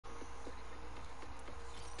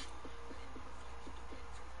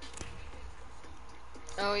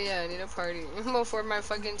Oh yeah, I need a party. Before my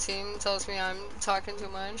fucking team tells me I'm talking too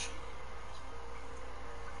much.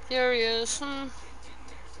 Here he is.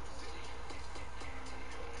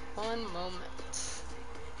 One moment.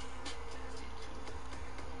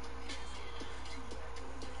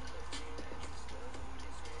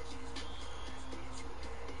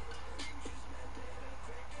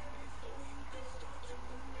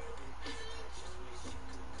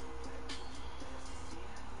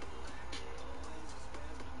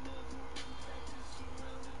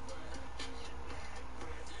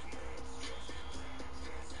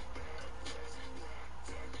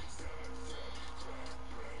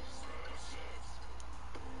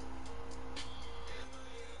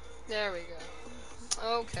 There we go.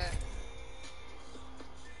 Okay.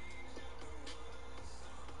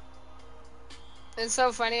 It's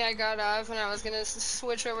so funny, I got off and I was gonna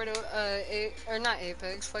switch over to, or not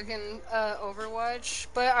Apex, fucking, Overwatch.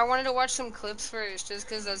 But I wanted to watch some clips first, just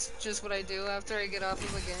cause that's just what I do after I get off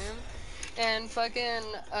of a game. And fucking,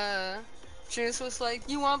 Juice was like,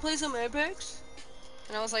 you wanna play some Apex?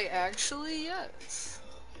 And I was like, actually, yes.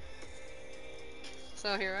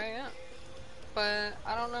 So here I am. But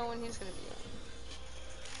I don't know when he's gonna be on.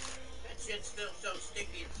 That shit's still so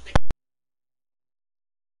sticky and sticky.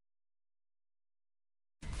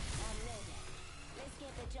 I'm ready. Let's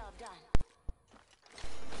get the job done.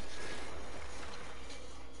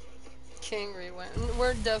 King re-win.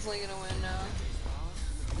 We're definitely gonna win now.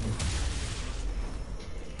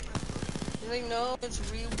 He's like, no, it's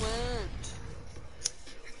re-win.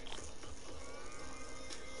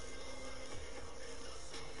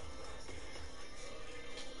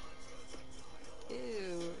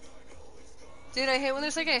 Ew. Dude, I hate when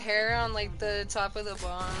there's like a hair on like the top of the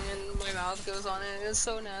bong and my mouth goes on it. It's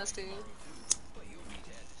so nasty.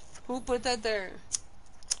 Who put that there?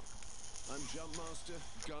 I'm Jumpmaster,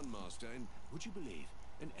 Gunmaster, and would you believe,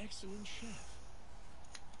 an excellent chef.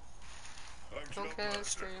 Okay,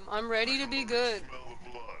 stream. I'm ready to be good.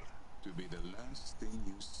 To be the last thing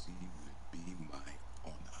you see would be my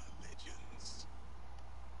honor, legends.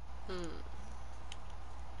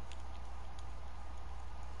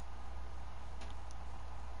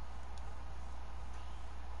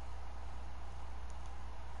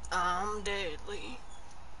 I'm deadly.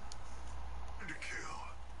 To kill.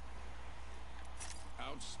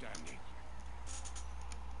 Outstanding.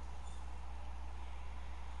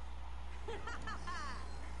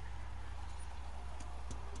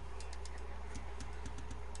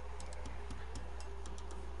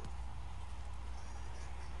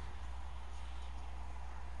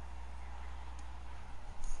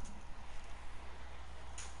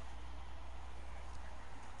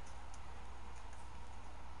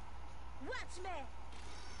 Watch me.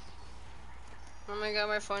 Oh my god,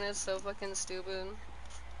 my phone is so fucking stupid.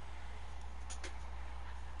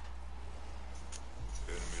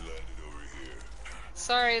 Enemy landed over here.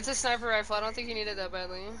 Sorry, it's a sniper rifle. I don't think you needed that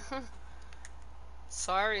badly.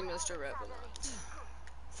 Sorry, Mr. Revenant.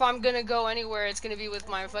 If I'm gonna go anywhere, it's gonna be with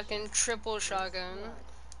my fucking triple shotgun.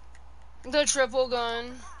 The triple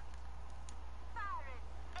gun. Firing.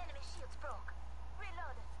 Enemy shields broke.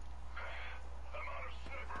 Reloaded. I'm out of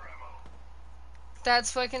sniper ammo.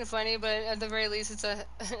 That's fucking funny, but at the very least,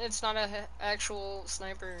 it's not a actual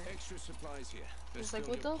sniper. Extra supplies here. He's Let's like,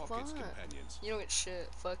 fill what your the pockets, fuck? companions. You don't get shit.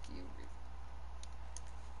 Fuck you.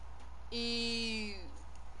 Ew.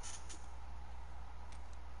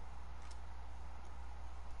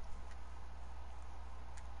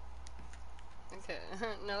 Okay,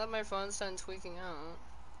 now that my phone's done tweaking out,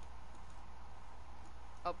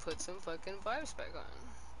 I'll put some fucking vibes back on.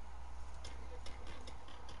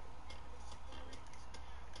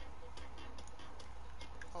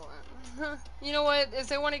 Hold on. You know what? If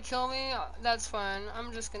they want to kill me, that's fine.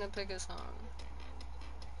 I'm just gonna pick a song.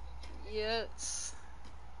 Yes.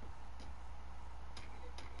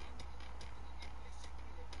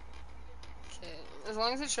 Okay, as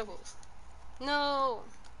long as it triples. No!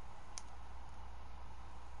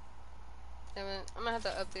 Damn it, I'm gonna have to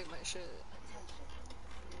update my shit.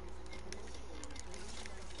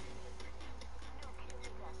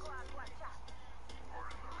 We're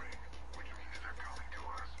in the ring, which means they're coming to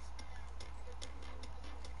us.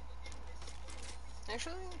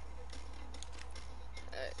 Actually,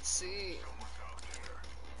 let's see. Someone's out there.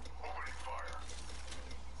 Opening fire.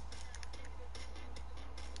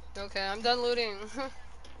 Okay, I'm done looting.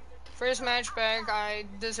 First match back, I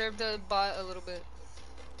deserve to bot a little bit.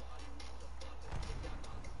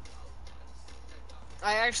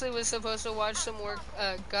 I actually was supposed to watch some more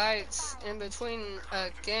guides in between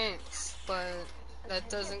games, but that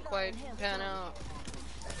doesn't quite pan out.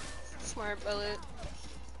 Smart bullet.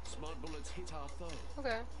 Smart bullets hit our foe.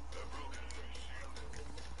 Okay.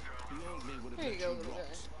 The old me would have There you let go, you little rot.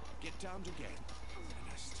 guy. Get downed again,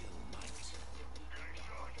 and I still might.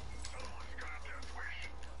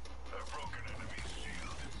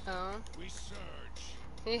 Oh. We surge.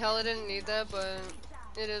 He hella didn't need that, but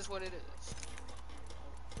it is what it is.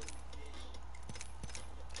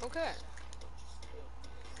 Okay.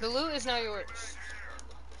 The loot is now yours.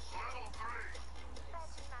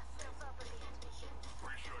 Patching myself up a bit.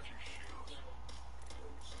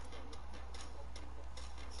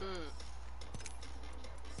 Hmm.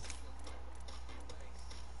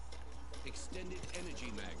 Extended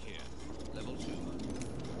energy mag here. Level 2.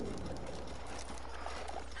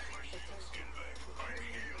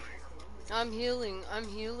 I'm healing. I'm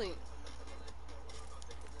healing.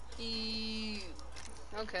 Ew.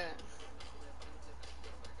 Okay.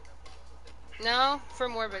 Now for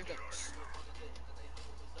more victims.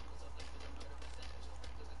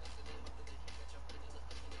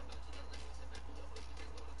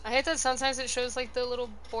 I hate that sometimes it shows like the little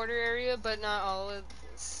border area, but not all of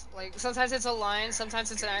this. Like sometimes it's a line,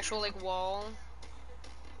 sometimes it's an actual like wall.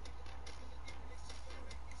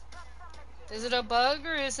 Is it a bug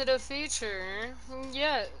or is it a feature?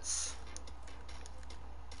 Yes.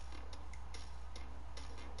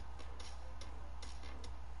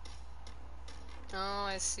 Oh,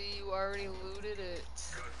 I see. You already looted it.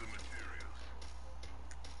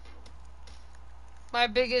 My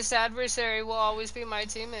biggest adversary will always be my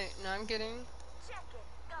teammate. No, I'm kidding. Check it.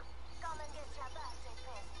 Come and get your birthday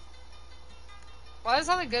present. Why does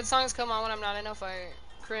all the good songs come on when I'm not in a fight?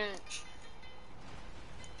 Cringe.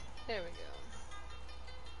 There we go.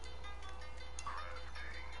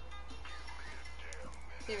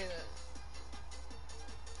 Give me that.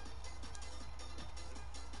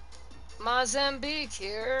 Mozambique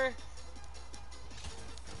here.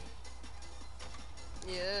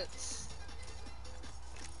 Yes.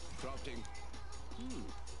 Crafting.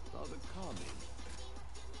 Rather calming.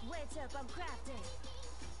 Wait up, I'm crafting.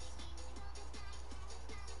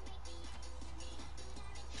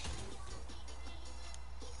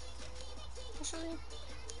 Actually.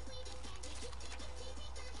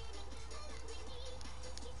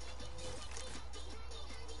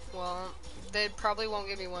 Well, they probably won't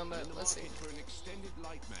give me one, but In the let's see. market for an extended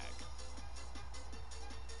light mag.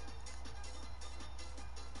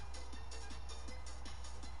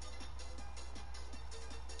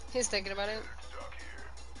 He's thinking about it.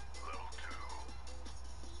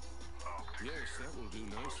 Yes, that will do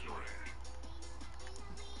nicely.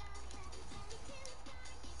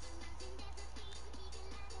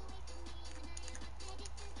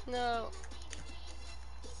 No.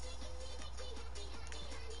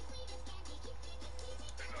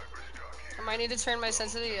 I might need to turn my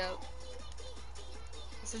sensitivity up.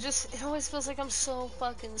 So it always feels like I'm so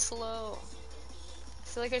fucking slow. I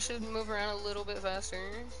feel like I should move around a little bit faster.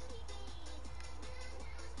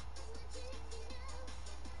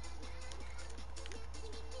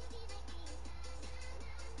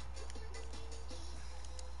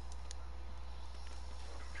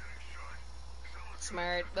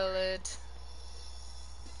 Smart bullet.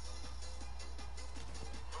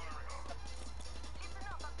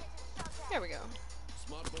 There we go.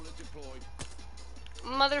 Smart bullet deployed.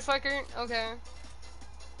 Motherfucker. Okay.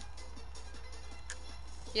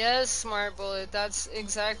 Yes, smart bullet. That's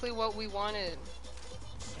exactly what we wanted.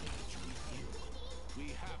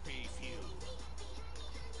 We happy few.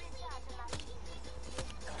 Recharging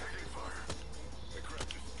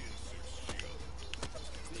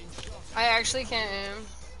my I actually can't aim.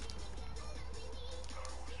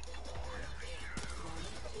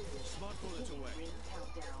 Smart bullet away.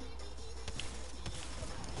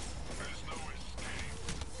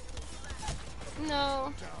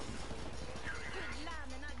 No.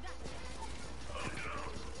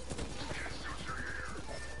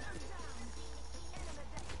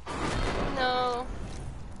 No.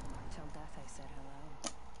 Tell Death I said hello.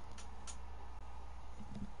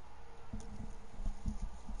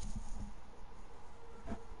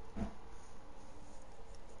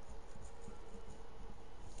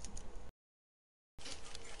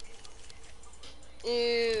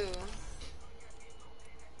 Ew.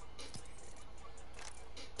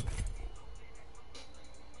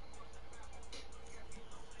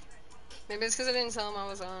 Maybe it's because I didn't tell him I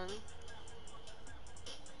was on.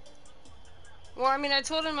 Well, I mean, I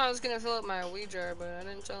told him I was gonna fill up my weed jar, but I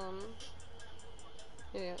didn't tell him.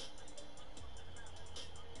 Yeah.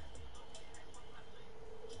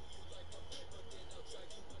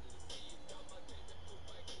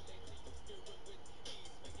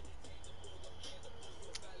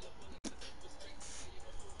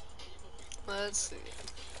 Let's see.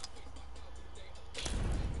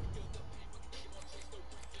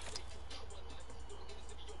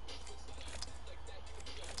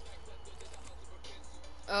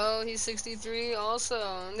 Oh, he's 63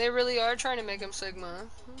 also. They really are trying to make him Sigma.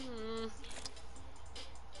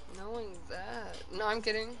 Knowing that. No, I'm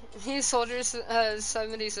kidding. He's Soldier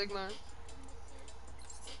 70 Sigma.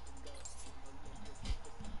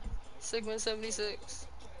 Sigma 76.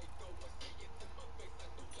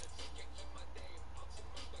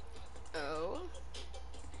 Oh.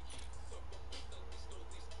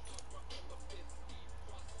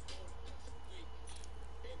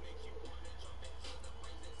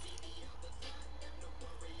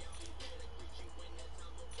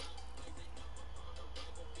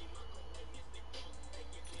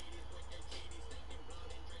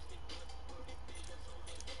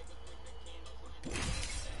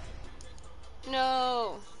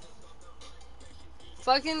 No.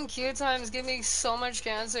 Fucking Q times give me so much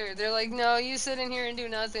cancer. They're like, no, you sit in here and do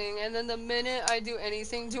nothing. And then the minute I do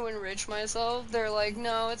anything to enrich myself, they're like,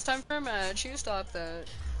 no, it's time for a match. You stop that.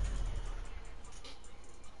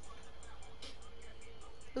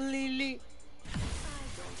 Lily. I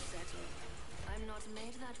don't settle. I'm not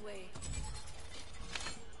made that way.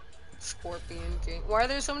 Scorpion King. Why are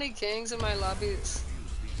there so many kings in my lobbies?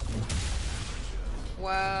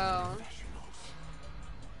 Wow.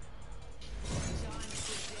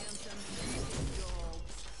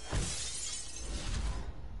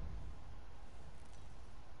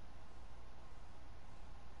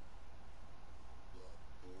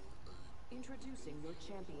 Introducing your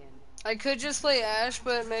champion. I could just play Ash,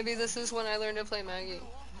 but maybe this is when I learn to play Maggie.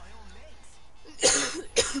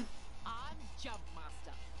 I'm Jump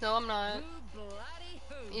Master. No, I'm not. Who bloody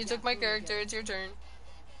who? You took my character. It's your turn.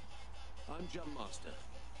 I'm Jump Master.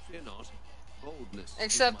 Fear not. Boldness is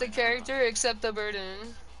Accept my the character, ally. accept the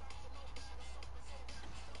burden.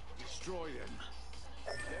 Destroy them.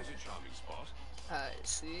 There's a charming spot. I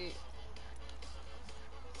see.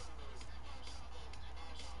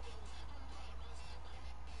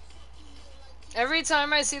 Every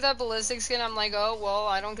time I see that ballistic skin, I'm like, oh, well,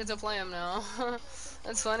 I don't get to play him now.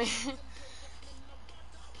 That's funny.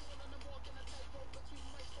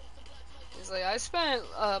 He's like, I spent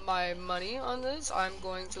my money on this. I'm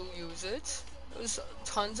going to use it. There's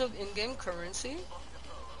tons of in-game currency.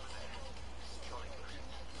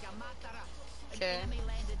 Okay.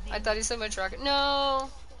 I thought he said my rocket. No!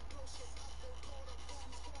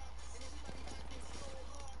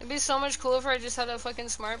 It'd be so much cooler if I just had a fucking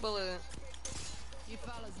smart bullet. You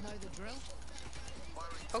fellas know the drill.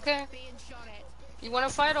 Okay. Being shot at. You wanna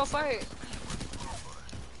fight? I'll fight.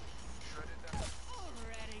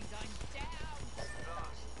 Already, I'm down.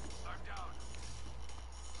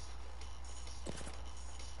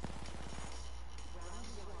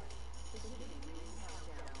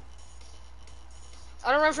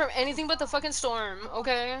 I don't run from anything but the fucking storm,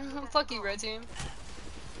 okay? Fuck you, red team.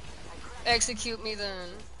 Execute me then.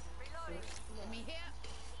 Me here.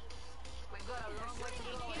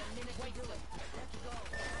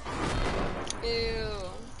 Ew.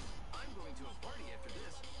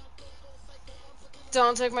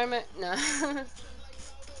 Don't take my nah.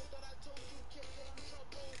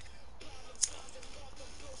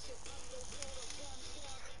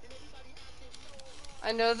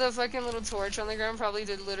 I know the fucking little torch on the ground probably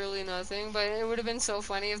did literally nothing, but it would have been so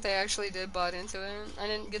funny if they actually did bot into it. I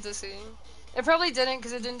didn't get to see. It probably didn't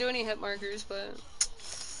because it didn't do any hit markers, but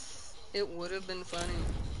it would have been funny.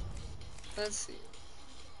 Let's see.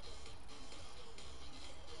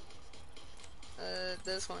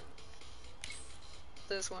 This one.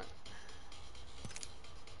 This one.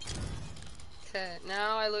 Okay,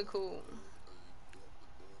 now I look cool.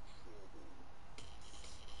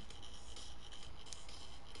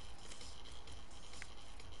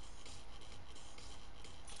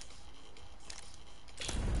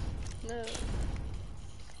 No.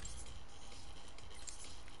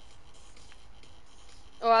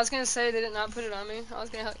 Oh, I was gonna say they did not put it on me. I was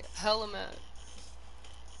gonna hella mad.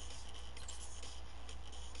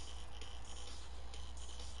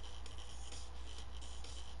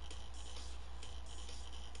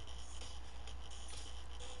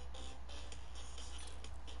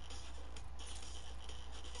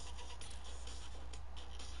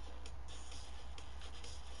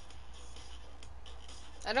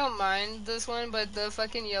 I don't mind this one, but the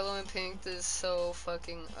fucking yellow and pink is so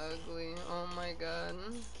fucking ugly. Oh my god.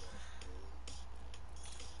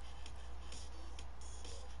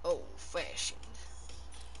 Old fashioned.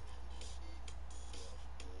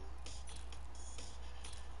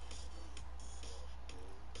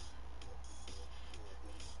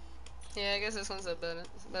 Yeah, I guess this one's the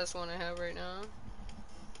best one I have right now.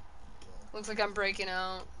 Looks like I'm breaking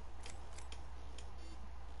out.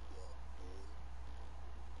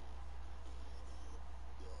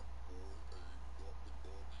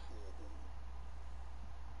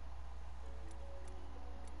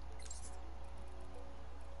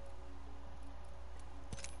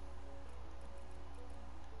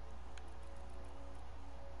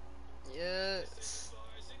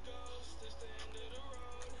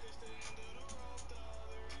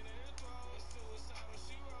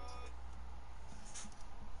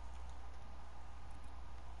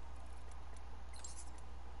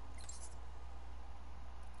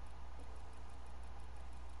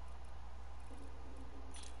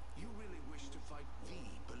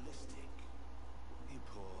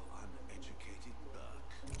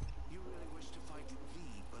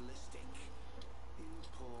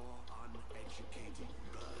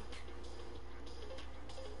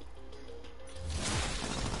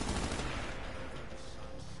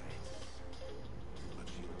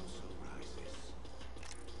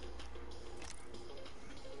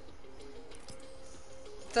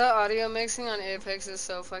 The audio mixing on Apex is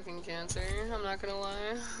so fucking cancer. I'm not gonna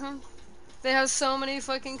lie. They have so many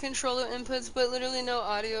fucking controller inputs, but literally no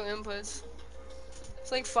audio inputs.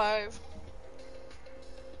 It's like 5.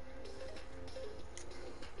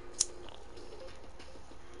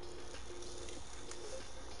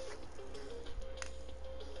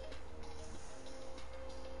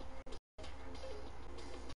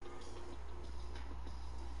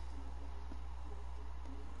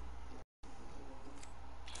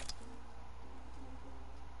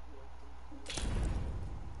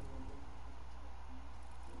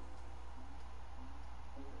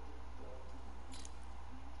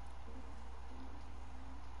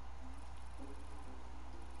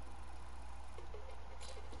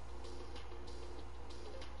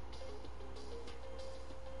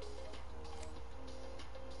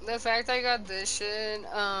 The fact I got this shit,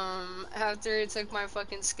 after it took my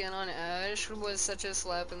fucking skin on Ash was such a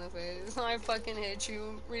slap in the face. I fucking hate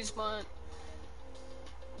you, Respawn.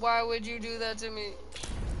 Why would you do that to me?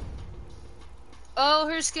 Oh,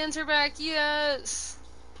 her skins are back, yes!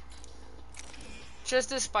 Just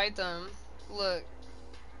to spite them. Look.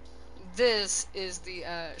 This is the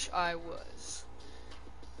Ash I was.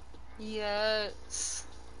 Yes.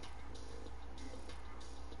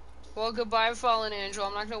 Well, goodbye, Fallen Angel.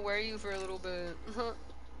 I'm not gonna wear you for a little bit.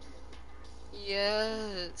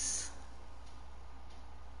 Yes.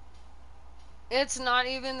 It's not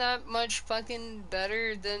even that much fucking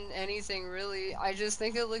better than anything, really. I just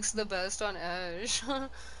think it looks the best on Ash.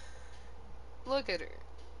 Look at her.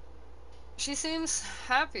 She seems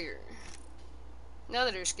happier. Now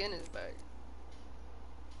that her skin is back.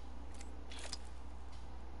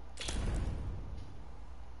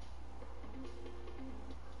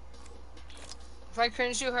 If I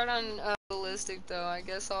cringe too hard on Ballistic, though, I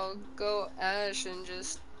guess I'll go Ash and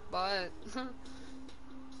just buy it.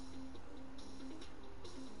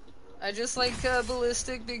 I just like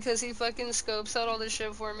Ballistic because he fucking scopes out all the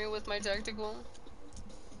shit for me with my tactical.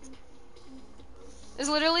 It's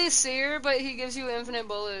literally Seer, but he gives you infinite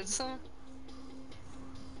bullets.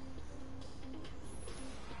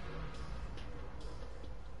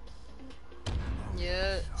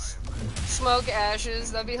 Yes. Smoke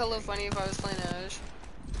Ashes. That'd be hella funny if I was playing Ash.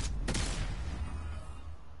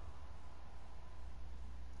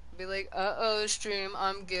 Be like, uh-oh, stream,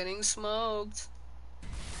 I'm getting smoked.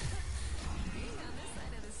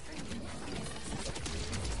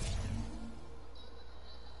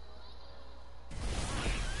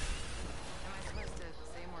 Am I supposed to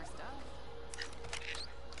say more stuff?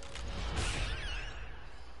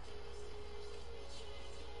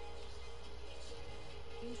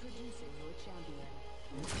 Introducing your champion.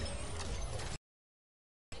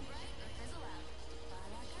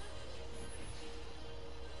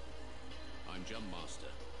 I'm Jump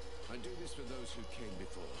Master. I do this for those who came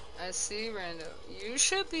before. I see, Rando. You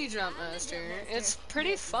should be Jump Master. It's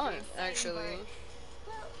pretty fun, actually.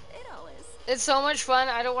 Well, it all is. It's so much fun,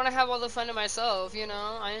 I don't want to have all the fun to myself, you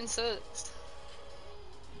know? I insist.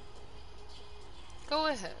 Go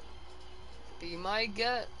ahead. Be my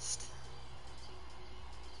guest.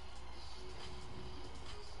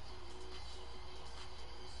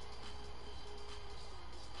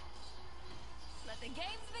 Let the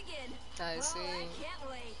games begin. I see. I can't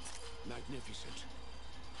wait. Magnificent.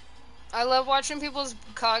 I love watching people's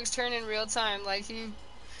cogs turn in real time. Like, he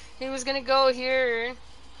was gonna go here,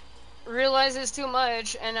 realize it's too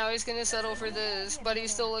much, and now he's gonna settle for this, but he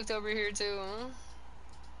still looked over here too.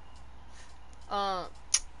 Rando,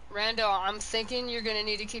 I'm thinking you're gonna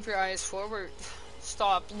need to keep your eyes forward.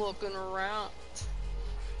 Stop looking around.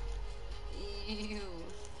 Ew.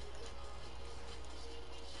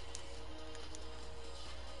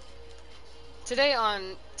 Today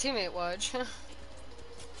on Teammate Watch.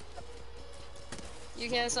 You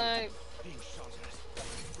can't snipe. Being shot at.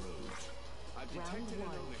 Rude. I've detected an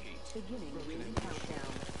overheat. Beginning Broken ring ammunition.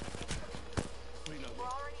 countdown. Reloading. We're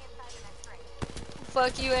already inside the next ring.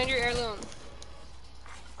 Fuck you and your heirloom.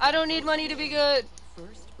 I don't need money to be good.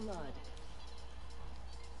 First blood.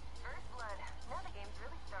 First blood. Now the game's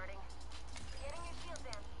really starting. Getting your shield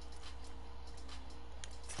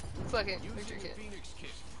in. Fuck it. Using Victor kit. Phoenix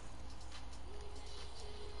kit.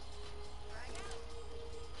 Frag out.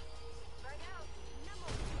 Frag out.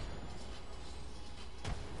 Nimble.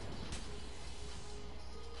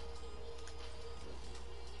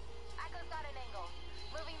 Echo's got an angle.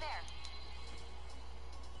 Moving there.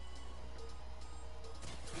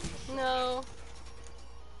 No.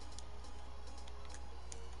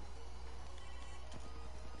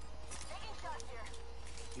 Taking shots here.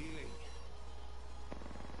 Healing.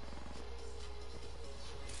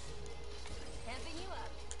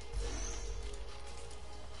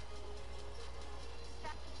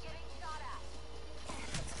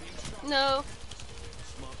 No.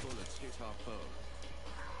 Smart bullets hit our foe.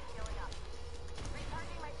 Healing up.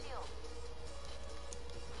 Recharging my shield.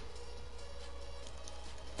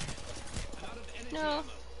 I'm out of energy No. ammo.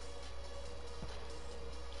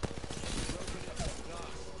 Broken it.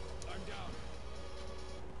 Blast. I'm down.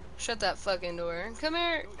 Shut that fucking door. Come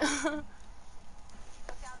here. Took down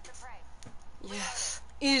some prey. Yes.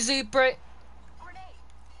 Easy break. Grenade.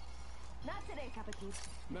 Not today, Capitis.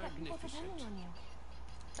 Magnificent.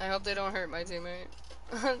 I hope they don't hurt my teammate.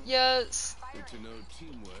 Yes. Good to know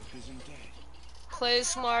teamwork isn't dead. Play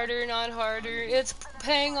smarter, not harder. It's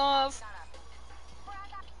paying off. Want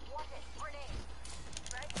it. Grenade.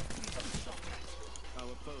 Ready?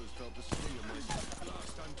 Our foes felt the sting of my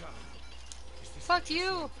blast. I'm down. Is this Fuck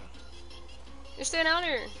you. You're staying out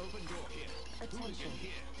here. open door here? Hooligan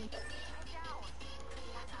here. Down.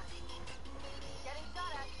 Getting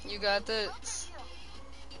shot at. You got this.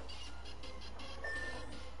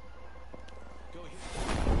 Go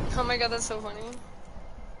here. Oh my god, that's so funny.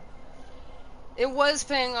 It was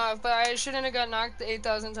paying off, but I shouldn't have got knocked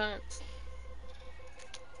 8,000 times.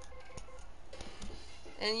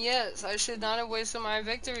 And yes, I should not have wasted my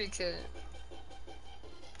victory kit.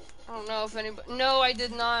 I don't know if anybody... No, I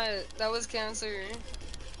did not. That was cancer.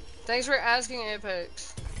 Thanks for asking,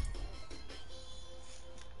 Apex.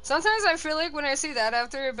 Sometimes I feel like when I see that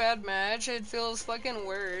after a bad match, it feels fucking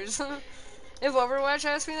worse. If Overwatch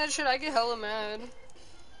asked me that shit, I get hella mad.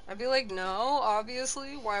 I'd be like, no,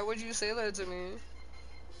 obviously. Why would you say that to me?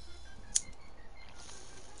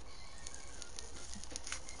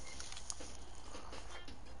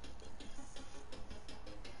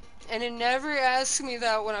 And it never asks me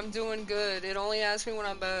that when I'm doing good. It only asks me when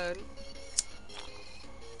I'm bad.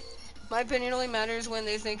 My opinion only matters when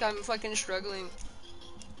they think I'm fucking struggling.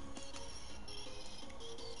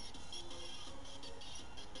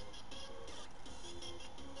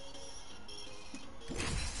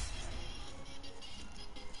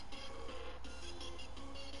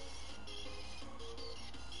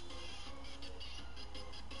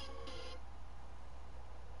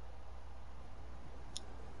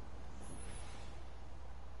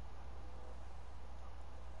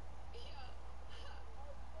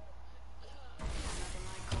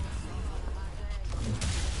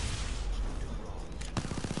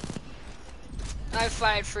 I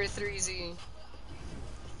fight for 3Z.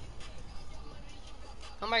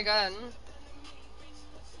 Oh my god.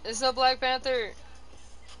 It's the Black Panther.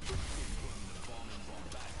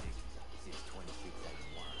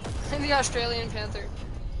 And the Australian Panther.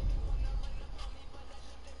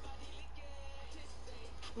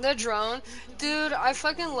 The drone. Dude, I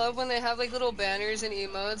fucking love when they have like little banners and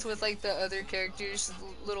emotes with like the other characters'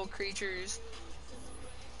 little creatures.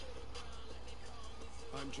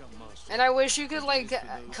 I'm Jump Master. And I wish you could like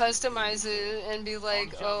customize it and be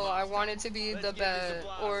like, oh, I want it to be the bat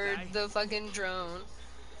or the fucking drone.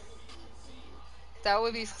 That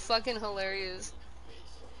would be fucking hilarious.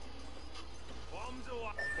 Bombs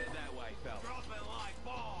away. Head that way, fella. Drop it like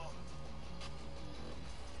bombs.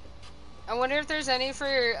 I wonder if there's any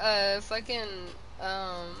for fucking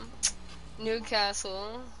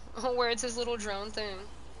Newcastle where it's his little drone thing.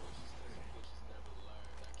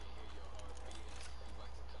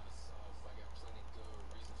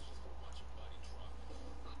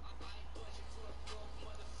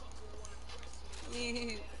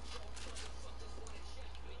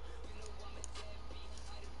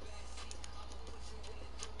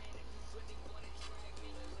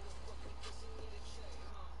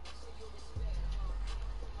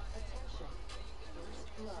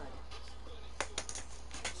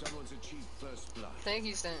 Someone's achieved first blood. Thank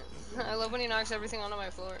you, Stan. I love when he knocks everything onto my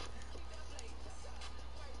floor.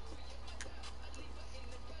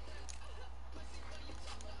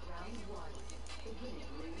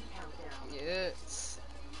 Yes.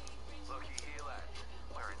 Looky here, lad.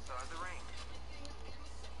 We're inside the ring.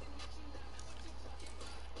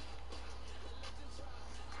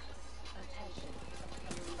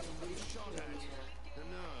 Shot at. The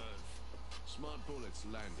nerve. Smart bullets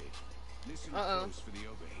landed. Listen Uh-oh. close for the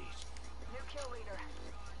overheat. New kill leader.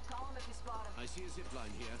 Call him if you spot him. I see a zip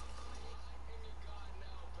line here.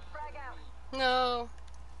 Frag out. No.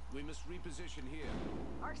 We must reposition here.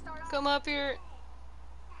 Arc star out. Come up here.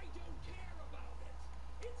 I don't care about it.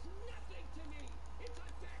 It's nothing to me. It's a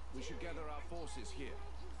death. We should gather our forces here.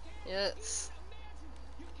 Yes.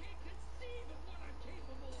 You can't conceive of what I'm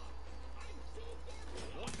capable of. I'm so good.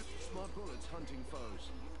 What? Smart bullets hunting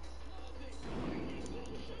foes.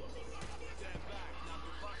 Stand back. Now the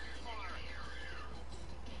buck is firing.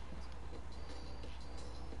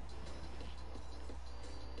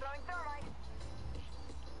 Throwing thermite.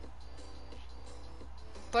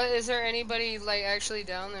 But is there anybody like actually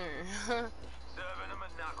down there? Serving them a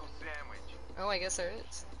knuckle sandwich. Oh, I guess there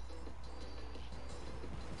is.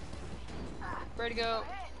 Ready to go.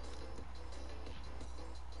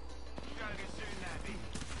 Gotta get shooting at me.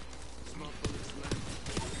 Smart bullets land.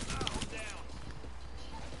 Oh, down.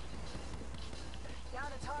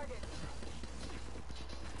 Down a target.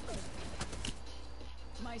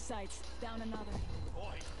 My sights. Down another.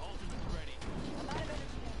 Oi, ultimate's ready. I'm out of energy.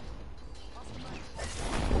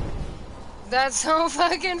 That's so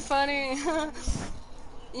fucking funny.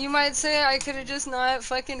 You might say I could have just not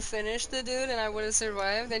fucking finished the dude and I would have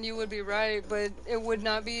survived, and you would be right, but it would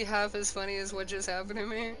not be half as funny as what just happened to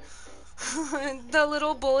me. The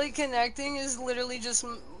little bullet connecting is literally just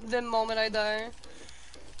the moment I die.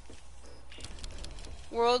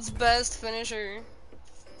 World's best finisher.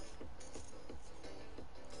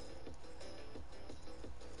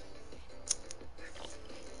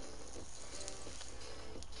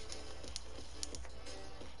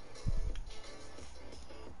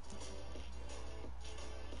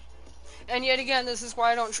 And yet again, this is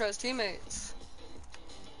why I don't trust teammates.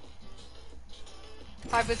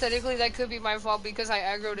 Hypothetically, that could be my fault because I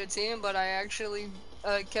aggroed a team, but I actually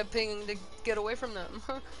kept pinging to get away from them.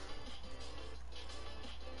 I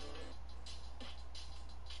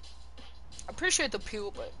appreciate the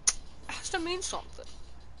pew, but it has to mean something.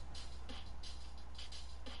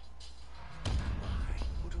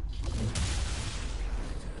 What a weird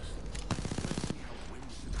characters. Let's see how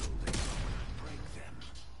whimsical they are when I break them.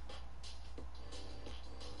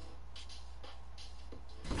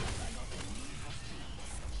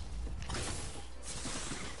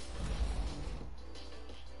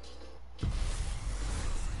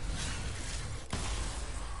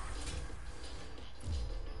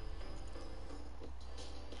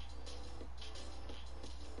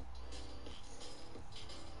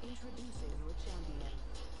 Introducing your champion.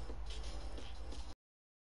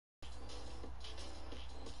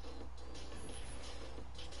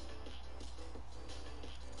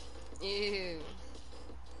 Ew.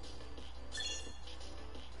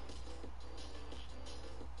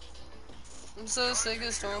 I'm so sick of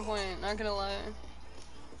Stormpoint, not gonna lie.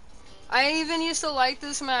 I even used to like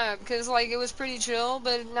this map, because like it was pretty chill,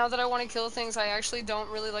 but now that I want to kill things, I actually don't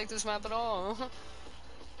really like this map at all.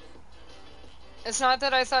 It's not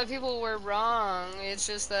that I thought people were wrong, it's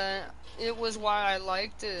just that it was why I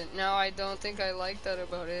liked it. Now I don't think I like that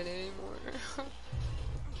about it anymore.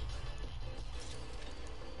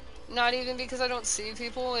 Not even because I don't see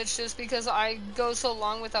people, it's just because I go so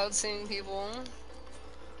long without seeing people.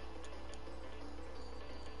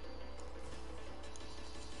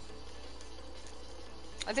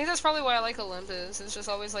 I think that's probably why I like Olympus. It's just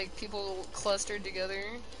always like people clustered together.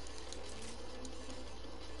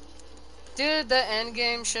 Dude, the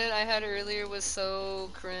endgame shit I had earlier was so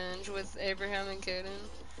cringe with Abraham and Kaden.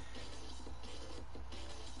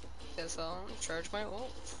 Guess I'll charge my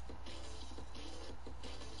ult.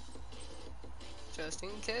 Just in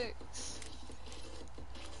case.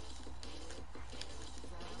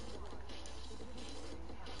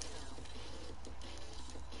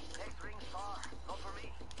 Next ring's far. Not for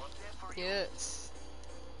me. What's there for you? Yes.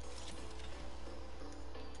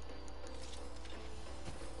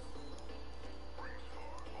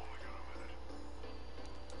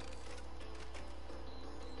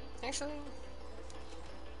 Actually.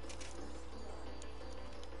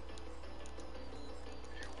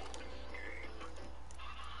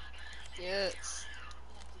 Yes.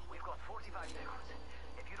 We've got 45 seconds.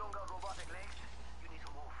 If you don't got robotic legs, you need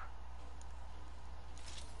to move.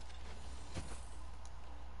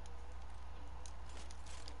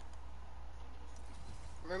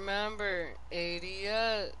 Remember,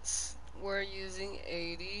 ADS. We're using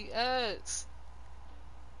ADS.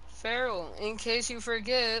 Feral, in case you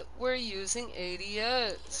forget, we're using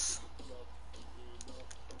ADS.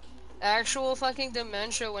 Actual fucking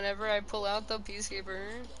dementia whenever I pull out the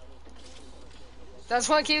Peacekeeper. That's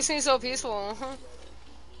what keeps me so peaceful.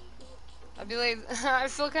 I'd be like, I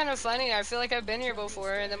feel kind of funny. I feel like I've been here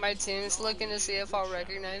before, and then my team's looking to see if I'll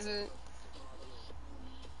recognize it.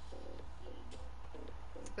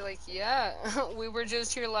 Be like, yeah, we were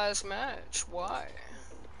just here last match. Why?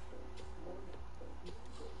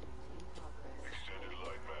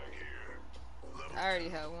 I already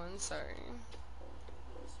have one, sorry.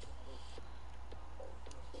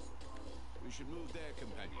 We should move their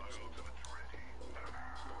companions.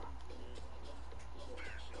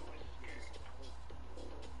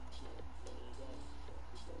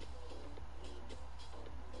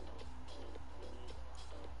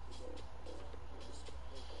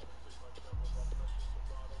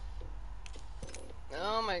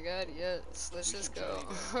 Oh my god, yes. Let's just go.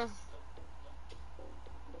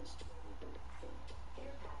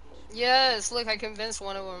 Yes, look, I convinced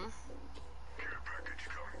one of them.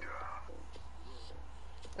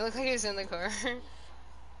 It looked like he was in the car.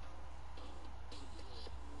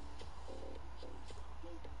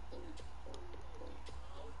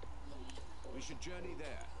 We should journey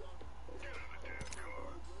there.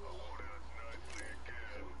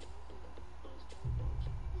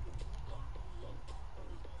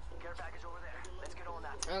 Care package over there. Let's get on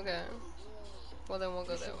that. Okay. Well, then we'll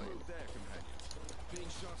go We that should way. move there, companion. Being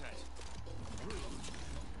shot at. Bruised.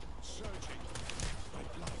 Surging. My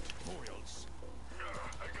blood boils.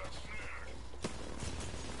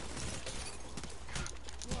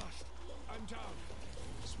 Lost. I'm down.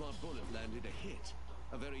 Smart bullet landed a hit.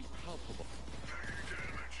 A very palpable.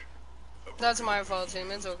 That's my fault,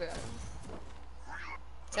 team. It's okay.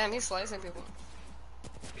 Damn, he's slicing people.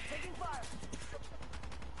 Taking fire.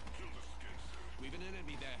 We've an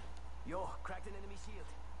enemy there. Yo, cracked an enemy shield.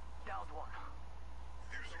 Downed one.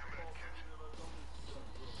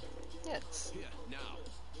 Yes. Here, now.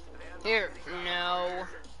 Here. No.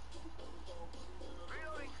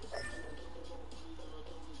 Reloading.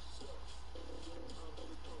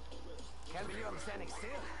 Can't believe I'm standing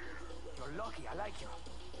still. You're lucky. I like you.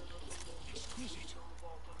 Exquisite.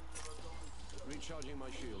 Recharging my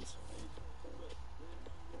shields.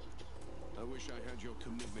 I wish I had your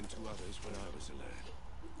commitment to others when I was a lad.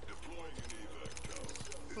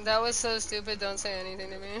 That was so stupid. Don't say anything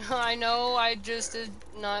to me. I know. I just did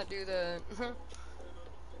not do that.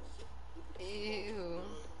 Ew.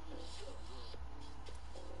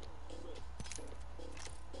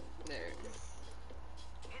 There.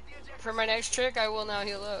 For my next trick, I will now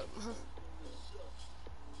heal up.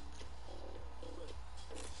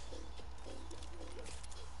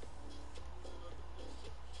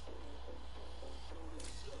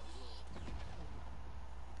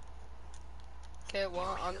 Okay,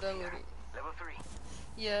 well, I'm done looting. Level 3.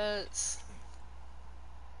 Yes.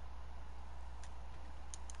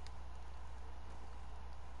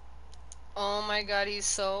 Oh my god, he's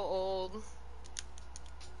so old.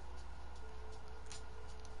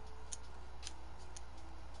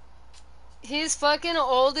 He's fucking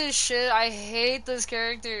old as shit. I hate this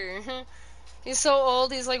character. He's so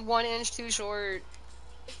old, he's like 1 inch too short.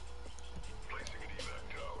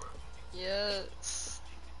 Yes.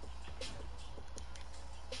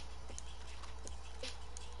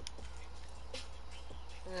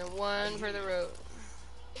 And then 1 for the road.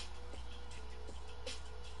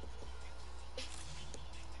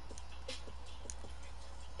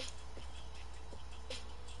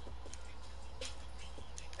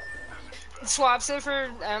 Swaps it for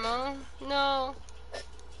ammo? No.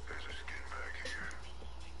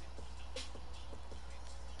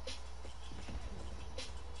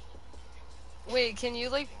 Wait, can you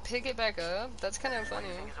like pick it back up? That's kind of funny.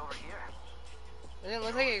 It's over here. It didn't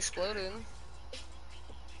look like it exploded.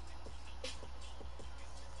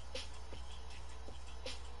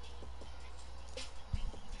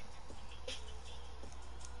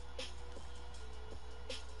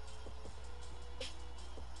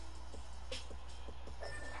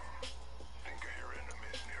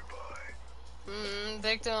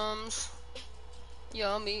 Victims.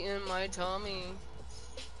 Yummy in my tummy.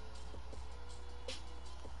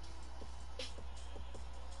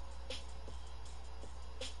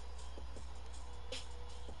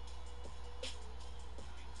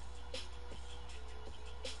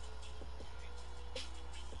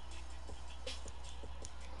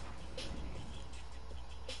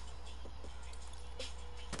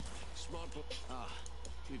 Smart book. Ah,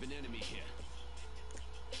 we've an enemy here.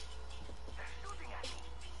 They're shooting at me.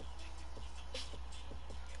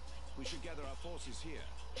 We should gather our forces here.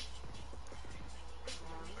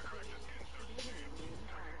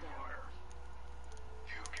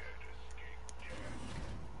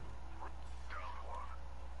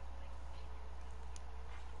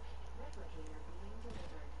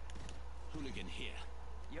 Hooligan here.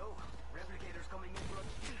 Yo, replicators coming in for a...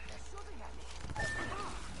 They're shooting at me.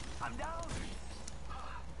 I'm down.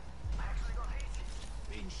 I actually got hit.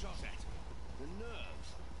 Being shot at. The nerves.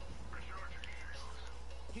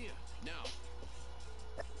 Here, now.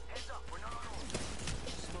 Heads up, we're not alone.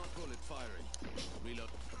 Smart bullet firing. Reload.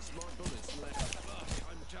 Smart bullets left. Fuck,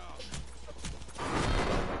 I'm down.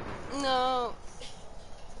 No.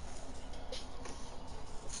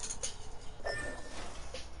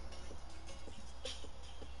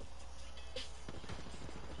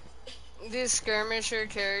 These skirmisher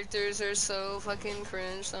characters are so fucking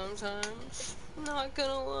cringe sometimes. Not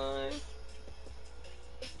gonna lie.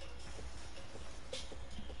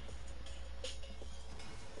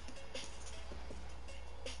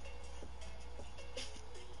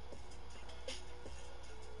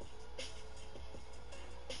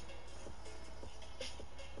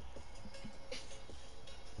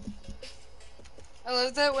 I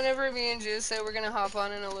love that whenever me and Juice say we're gonna hop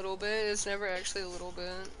on in a little bit, it's never actually a little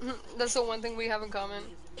bit. That's the one thing we have in common.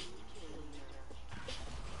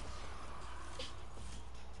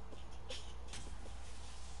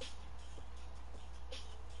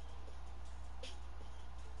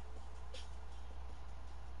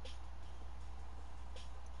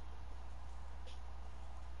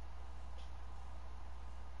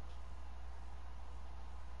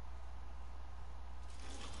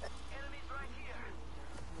 Enemies right here.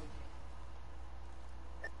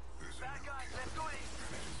 Bad guys, let's go in.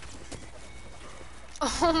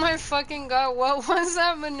 Oh my fucking god, what was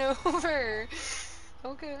that maneuver?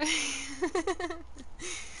 Okay.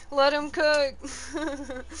 Let him cook.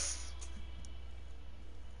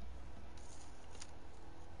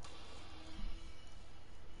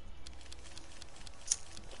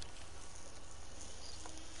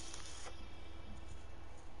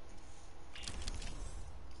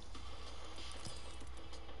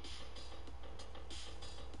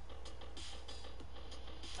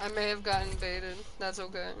 I may have gotten baited. That's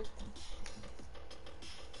okay.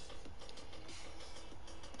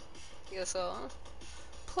 Guess I'll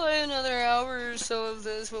play another hour or so of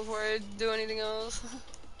this before I do anything else.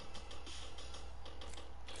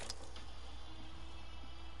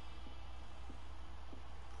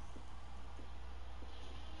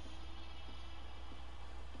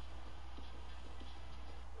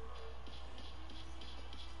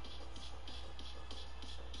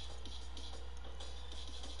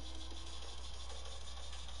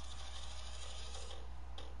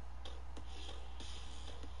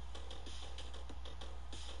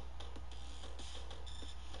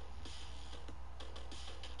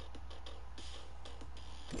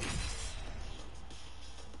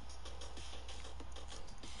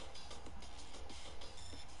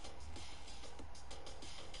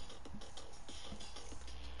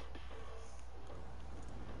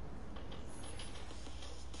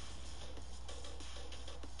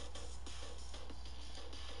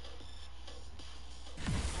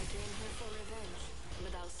 I came here for revenge,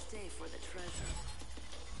 but I'll stay for the treasure.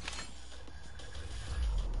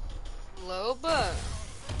 Loba.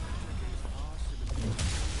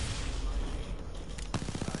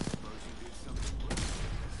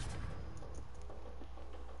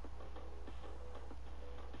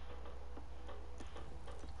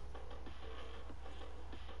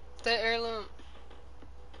 The heirloom.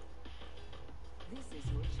 This is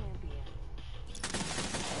your champion.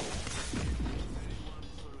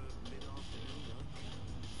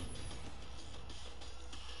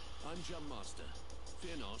 I'm Jump Master.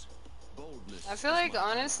 Fear not. Boldness. I feel like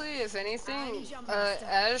honestly, if anything,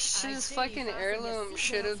 Ash's fucking heirloom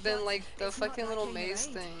should have been like the fucking little maze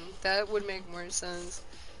thing. That would make more sense.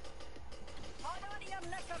 Hold on to your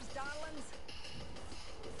knickers, darlings.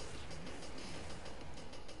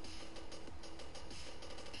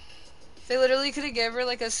 They literally could have gave her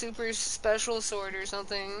like a super special sword or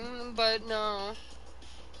something, but no.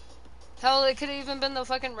 Hell, it could have even been the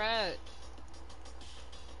fucking rat.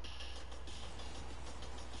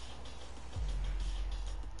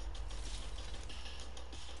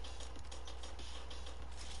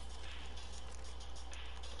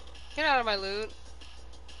 Get out of my loot.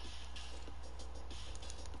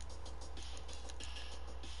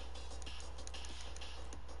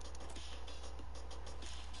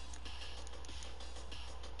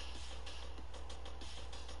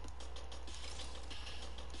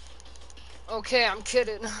 Okay, I'm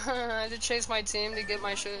kidding. I had to chase my team to get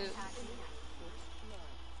my shit. Guess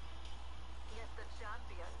the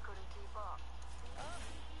champion couldn't keep up.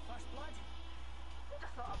 First blood. Who'd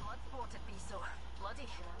have thought a blood sport would be so bloody?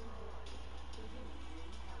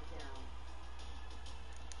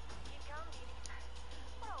 Keep calm, ladies.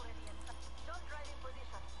 We're already in. Don't drive in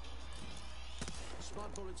position.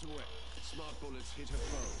 Smart bullets away. Smart bullets hit a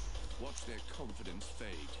foe. Watch their confidence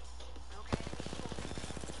fade. Okay.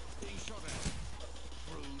 Being shot at.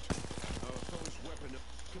 Rude. Our foe's weapon.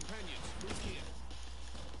 Companions, move here.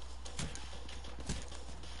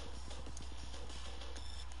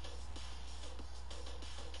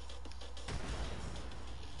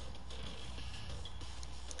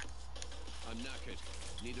 I'm knackered.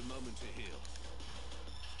 Need a moment to heal.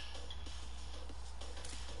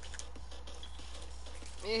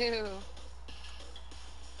 Ew.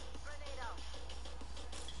 Grenade out.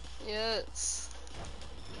 Yes.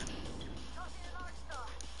 Tossing an arc star.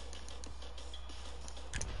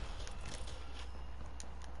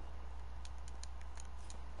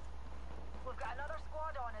 We've got another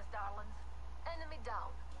squad on us, darlings. Enemy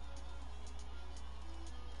down.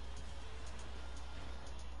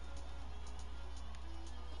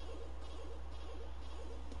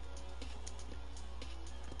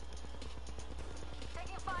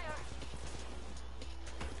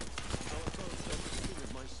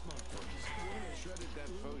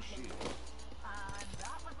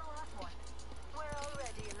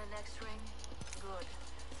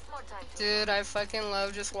 Dude, I fucking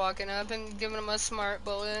love just walking up and giving him a smart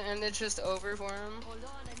bullet and it's just over for him. Hold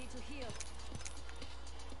on, I need to heal.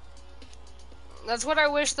 That's what I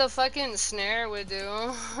wish the fucking snare would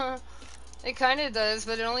do. It kinda does,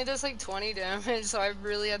 but it only does like 20 damage, so I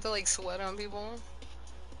really have to like sweat on people.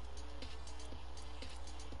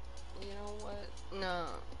 You know what? No.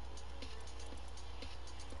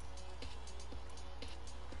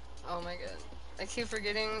 Oh my god. I keep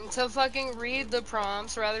forgetting to fucking read the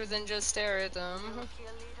prompts rather than just stare at them.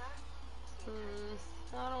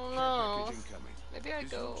 I don't know. Package incoming. Maybe I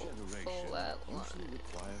Does go your generation usually flatline.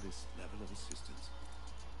 require this level of assistance?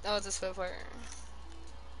 Oh, it's a Spitfire.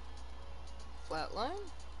 Flatline?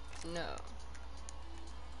 No.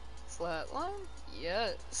 Flatline?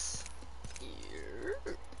 Yes.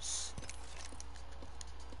 Yes.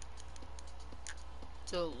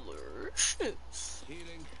 Delicious.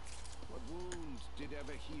 Healing. What wound did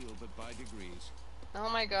ever heal but by degrees? Oh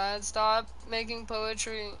my god, stop making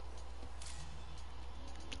poetry.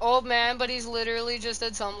 Old man, but he's literally just a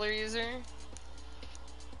Tumblr user.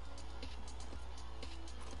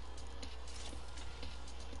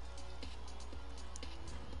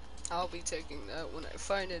 I'll be taking that when I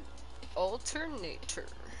find an alternator.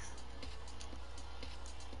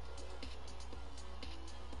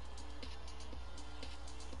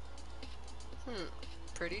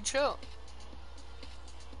 Pretty chill.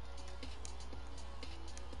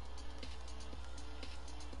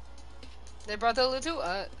 They brought the loot to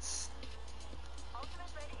us.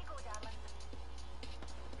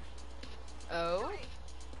 Oh?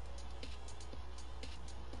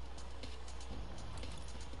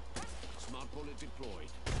 Smart bullet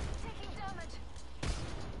deployed.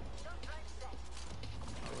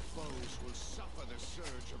 Our foes will suffer the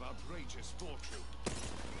surge of outrageous fortune.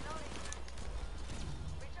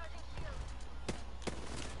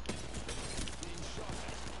 Being shot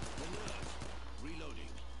at. Alert.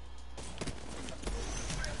 Reloading.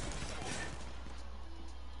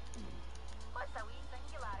 What's the wee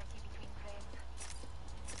singularity between frames?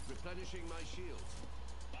 Replenishing my shields.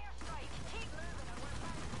 Airstrike, keep moving or we're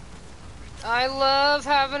back. I love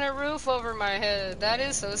having a roof over my head. That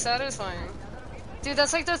is so satisfying. Dude,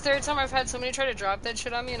 that's like the third time I've had somebody try to drop that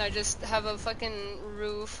shit on me and I just have a fucking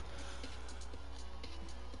roof.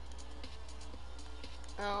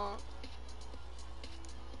 Oh.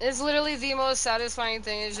 It's literally the most satisfying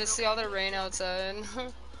thing is just see all the rain outside.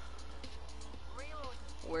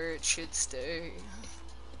 Where it should stay.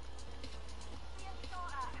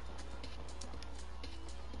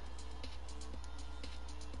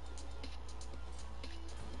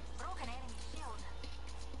 Broken enemy shield.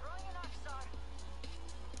 Throwing an arc star.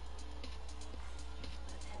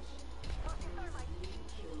 Tossing thermite.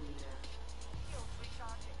 Shields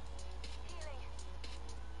recharging. Healing.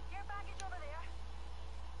 Care package over there.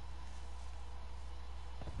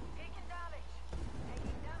 Taking damage.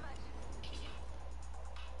 Taking damage.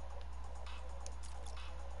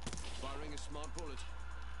 Firing a smart bullet.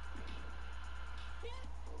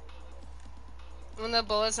 When the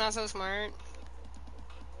bullet's not so smart.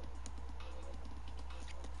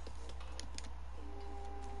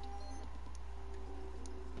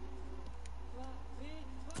 Being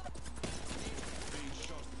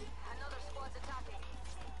shot. Another squad's attacking.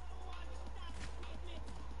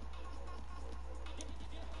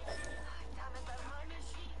 Damn it, they're hurt.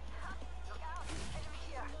 Look out. Enemy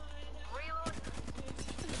here. Reload.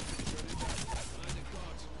 By the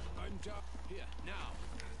gods. I'm down. Here, now.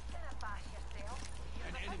 Gonna bash yourself.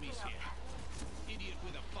 An enemy's here. Idiot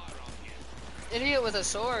with a firearm here. Idiot with a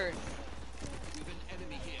sword. With an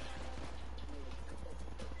enemy here.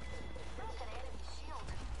 Broken enemy shield.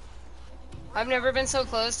 I've never been so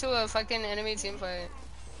close to a fucking enemy team fight.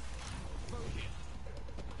 Foe here.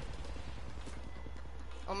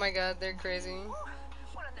 Oh my god, they're crazy.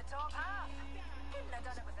 One in the top half. Couldn't have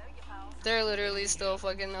done it without you, pal. They're literally still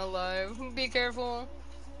fucking alive. Be careful.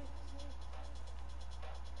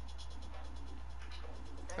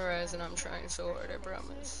 Horizon, I'm trying so hard, I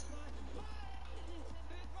promise.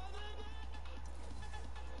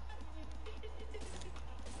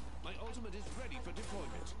 My ultimate is ready for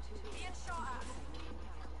deployment. Being shot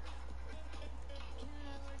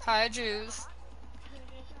at. Hi, Jews.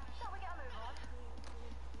 Shall we get a move on?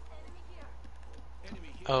 Enemy here.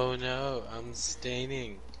 Enemy here. Oh no, I'm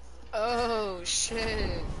staining. Oh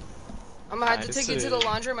shit. I'm gonna have to take you to the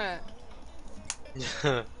laundromat.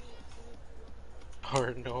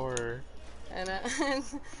 Or nor. And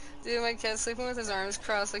dude, my cat's sleeping with his arms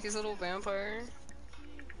crossed like he's a little vampire.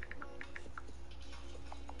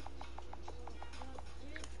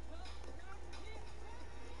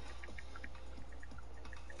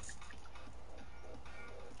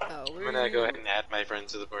 Oh, we're go ahead and add my friend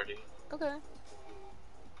to the party. Okay.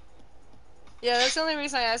 Yeah, that's the only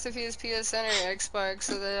reason I asked if he was PSN or Xbox,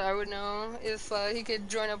 so that I would know if he could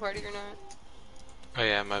join a party or not. Oh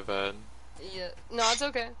yeah, my bad. Yeah. No, it's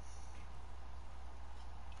okay.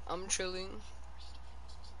 I'm chilling.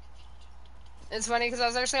 It's funny because I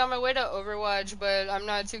was actually on my way to Overwatch, but I'm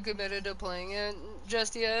not too committed to playing it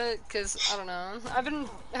just yet, because, I don't know. I've been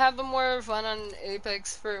having more fun on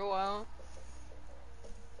Apex for a while.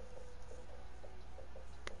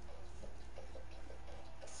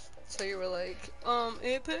 So you were like,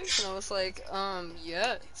 Apex? And I was like,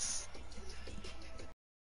 yes.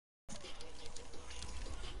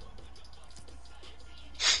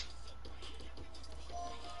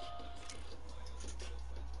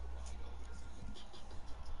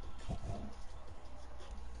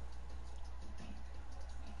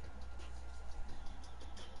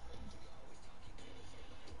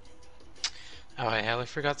 Oh, I hella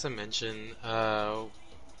forgot to mention,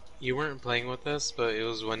 you weren't playing with us, but it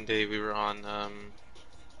was one day we were on,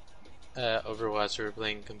 Overwatch, we were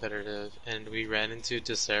playing competitive, and we ran into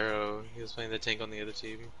Desero. He was playing the tank on the other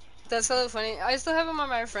team. That's hella funny. I still have him on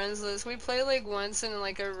my friends list. We play like once in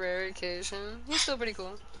like a rare occasion. He's still pretty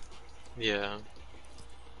cool. Yeah.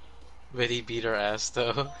 But he beat our ass,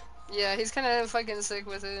 though. Yeah, he's kind of fucking sick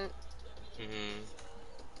with it. Hmm.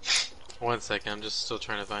 One second, I'm just still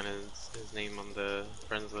trying to find his name on the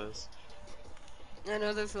friends list. I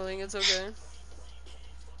know the feeling, it's okay.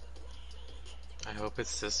 I hope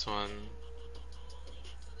it's this one.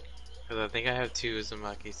 Because I think I have two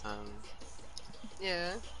Uzumaki-san.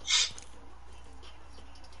 Yeah.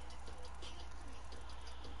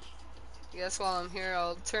 Guess while I'm here,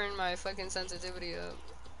 I'll turn my fucking sensitivity up.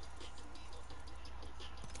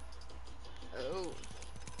 Oh.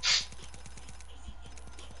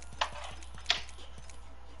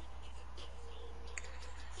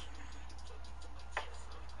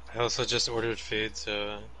 I also just ordered food,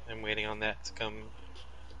 so I'm waiting on that to come.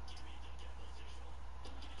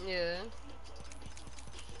 Yeah.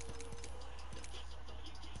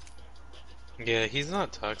 Yeah, he's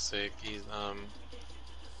not toxic. He's, Well,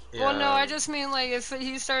 no, I yeah, just mean, like, if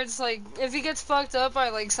he starts, like, if he gets fucked up by,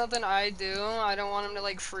 like, something I do, I don't want him to,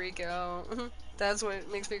 like, freak out. That's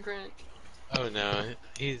what makes me cringe. oh no,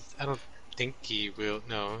 I don't think he will,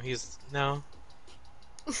 no, no.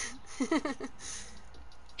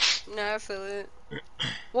 No, I feel it.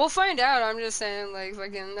 We'll find out, I'm just saying, like,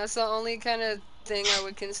 fucking, that's the only kind of thing I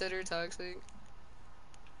would consider toxic.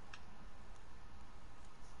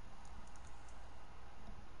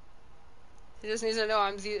 He just needs to know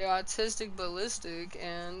I'm the autistic ballistic,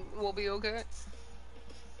 and we'll be okay.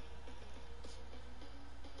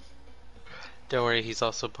 Don't worry, he's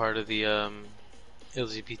also part of the,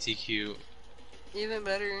 LGBTQ. Even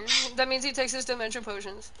better. That means he takes his dementia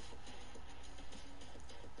potions.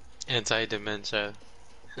 Anti-dementia.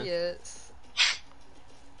 Yes.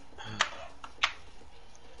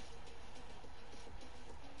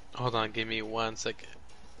 Hold on, give me 1 second.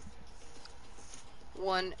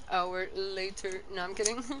 1 hour later. No, I'm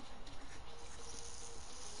kidding.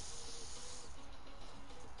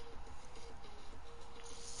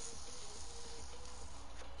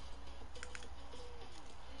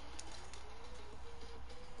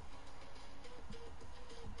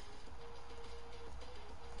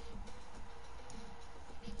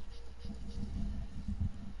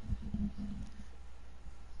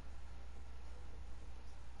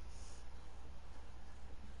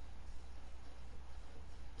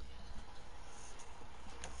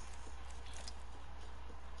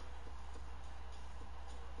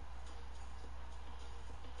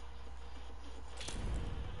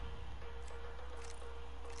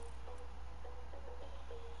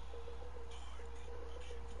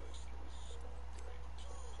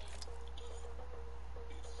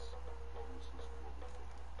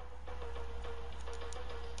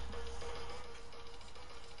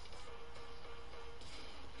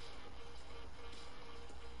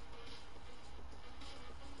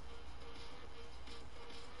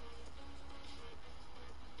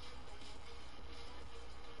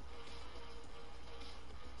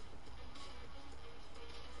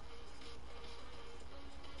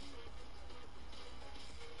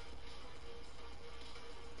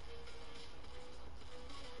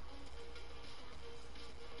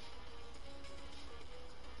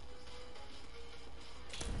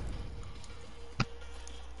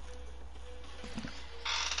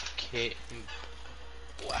 Okay,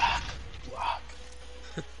 black, black.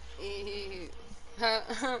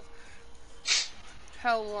 how,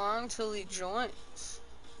 how long till he joins?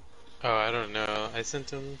 Oh, I don't know. I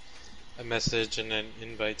sent him a message and an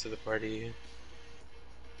invite to the party.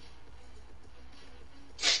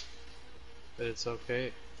 it's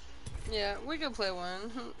okay. Yeah, we could play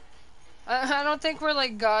one. I don't think we're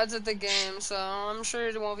like gods at the game, so I'm sure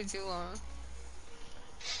it won't be too long.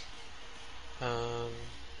 Um,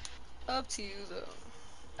 Up to you though.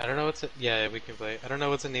 I don't know what to. Yeah, we can play. I don't know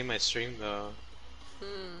what to name my stream though.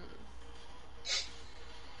 Hmm.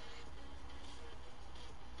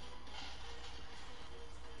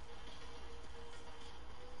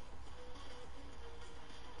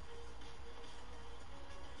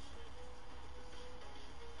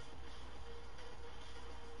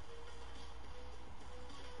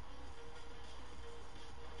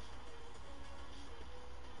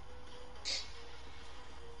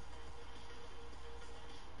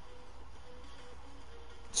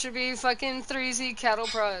 Should be fucking 3Z cattle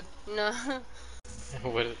prod. No.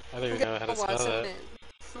 What? I don't I'm even know how to gonna spell Watson that.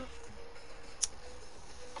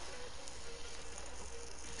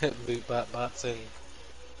 it. Lootbot Botson.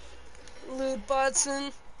 Loot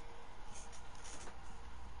Botson.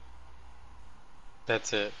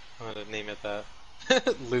 That's it. I'm gonna name it that.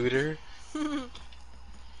 Looter.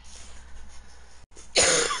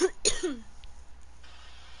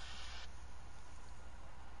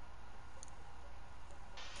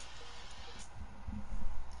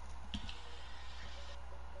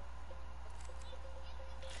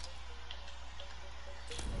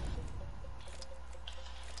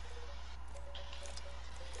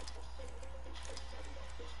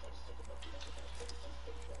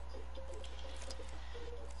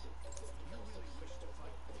 You really wish to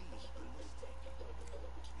fight these ballistic?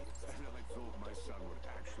 And I thought my son would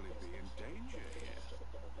actually be in danger here.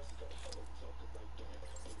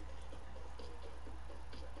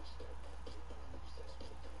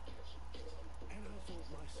 And I thought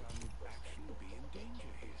my son would actually be in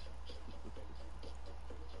danger here.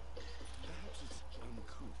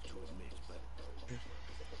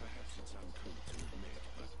 Perhaps it's uncouth to admit,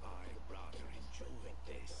 but I rather enjoyed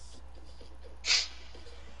this.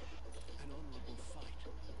 An honorable fight.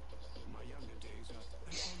 My younger days are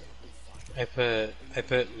an honorable fight. I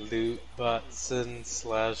put loot Botson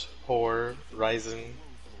slash whore Ryzen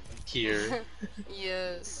here.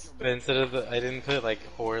 Yes. But instead of the, I didn't put like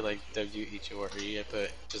whore like WHORE. I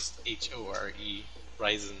put just HORE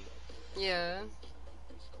Ryzen. Yeah.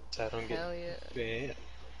 So I don't get Hell yeah. banned.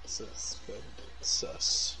 Sus.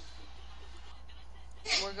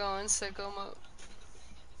 We're going sicko mode.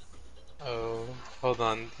 Oh, hold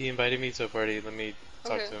on. He invited me to a party. Let me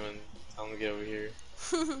talk Okay. to him and tell him to get over here.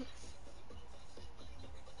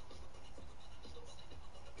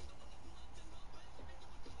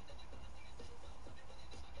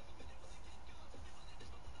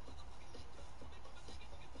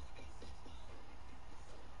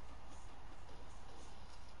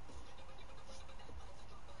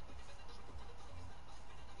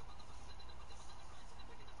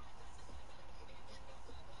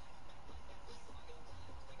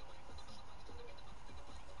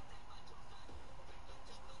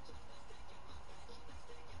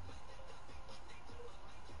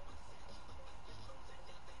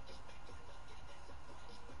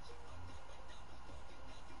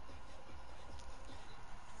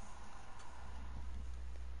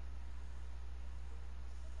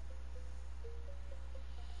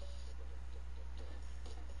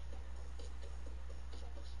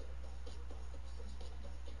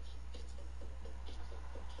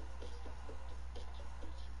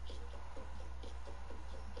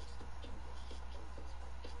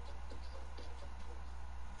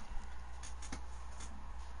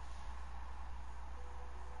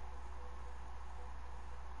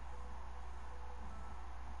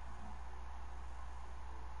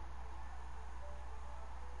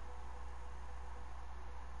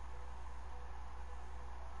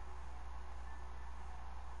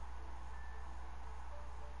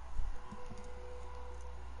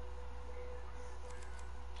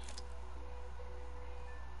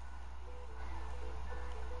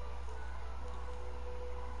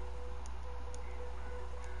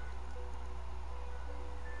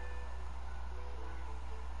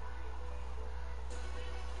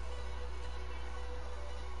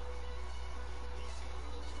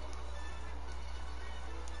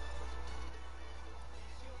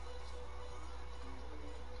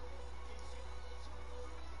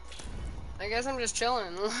 I guess I'm just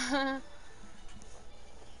chilling.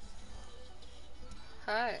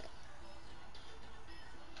 Hi.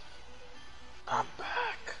 I'm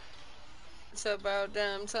back. What's up, about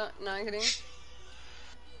damn time? Not kidding.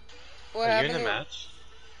 What Are you in a happened? match?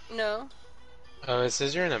 No. Oh, it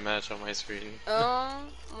says you're in a match on my screen. Well,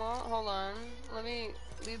 hold on. Let me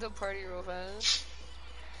leave the party real fast.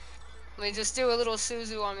 Let me just do a little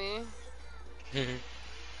Suzu on me.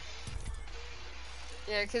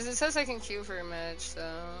 Yeah, because it says I can queue for a match, so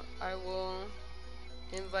I will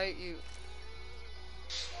invite you.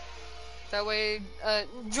 That way,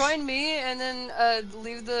 join me and then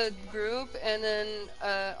leave the group, and then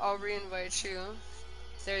I'll re-invite you.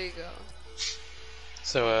 There you go.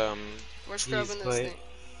 So We're he's scrubbing this play. thing.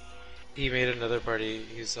 He made another party.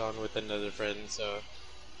 He's on with another friend. So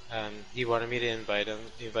he wanted me to invite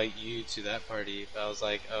you to that party. But I was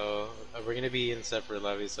like, oh, we're gonna be in separate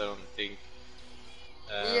lobbies. So I don't think.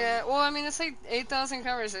 Yeah, well, I mean, it's like 8,000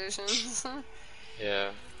 conversations. Yeah.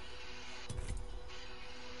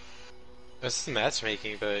 It's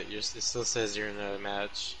matchmaking, but it still says you're in a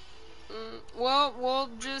match. Well, we'll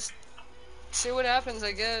just see what happens,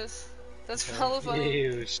 I guess. That's Okay. hella funny.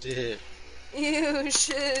 Ew, shit. Ew,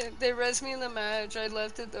 shit. They res me in the match. I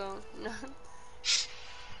left it though.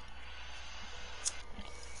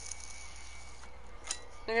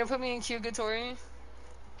 They're gonna put me in Q-Gatori.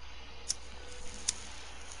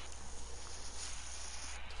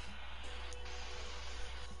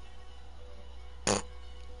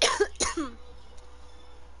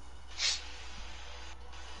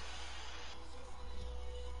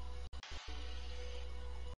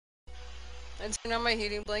 I turned on my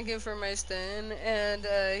heating blanket for my Stin, and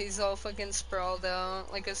he's all fucking sprawled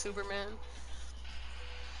out like a Superman.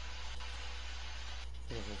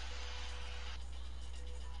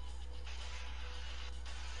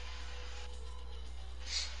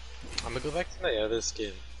 I'm gonna go back to my other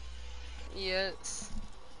skin. Yes.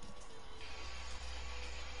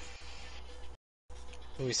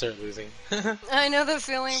 When we start losing. I know the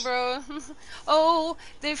feeling, bro. Oh,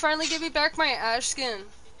 they finally gave me back my Ash skin.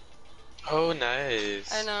 Oh, I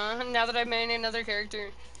nice. know, now that I made another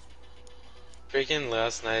character. Freaking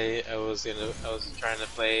last night, I was trying to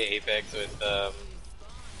play Apex with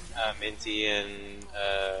Minty and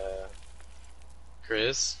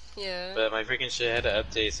Chris, Yeah. but my freaking shit had to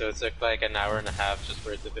update, so it took like an hour and a half just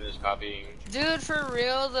for it to finish copying. Dude, for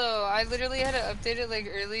real though, I literally had to update it like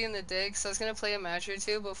early in the day because I was gonna play a match or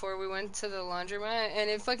two before we went to the laundromat,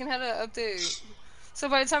 and it fucking had to update. So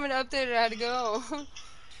by the time it updated, I had to go.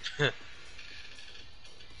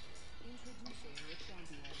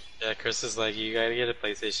 Yeah, Chris is like, you gotta get a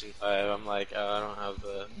PlayStation 5. I'm like, oh, I don't have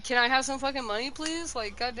the. Can I have some fucking money, please?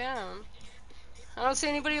 Like, goddamn. I don't see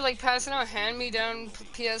anybody like passing out hand-me-down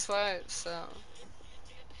PS5, so.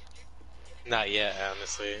 Not yet,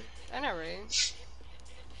 honestly. I know, right?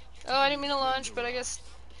 Oh, I didn't mean to launch, but I guess.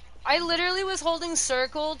 I literally was holding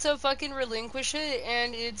circle to fucking relinquish it,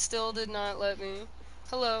 and it still did not let me.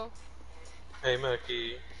 Hello. Hey,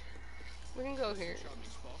 Mucky. We can go here.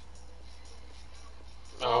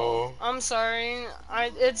 Oh, Oh. I'm sorry.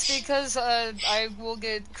 It's because I will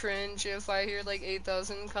get cringe if I hear like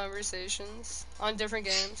 8,000 conversations on different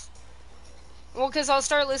games. Well, because I'll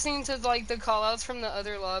start listening to like the callouts from the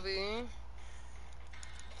other lobby.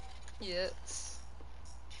 Yes.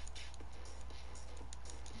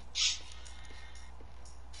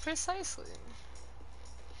 Precisely.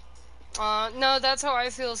 No, that's how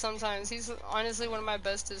I feel sometimes. He's honestly one of my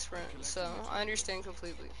bestest friends, so I understand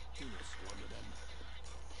completely.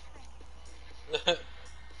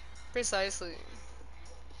 Precisely.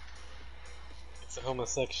 It's a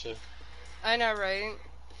homosexual. I know, right?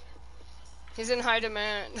 He's in high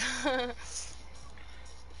demand.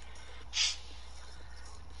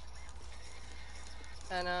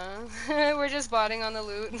 I know. We're just botting on the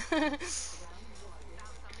loot.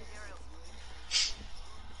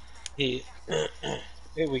 He.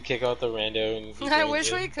 We kick out the rando and he I joins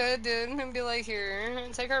wish we in. could, dude, and be like, here,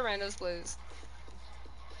 take our randos, please.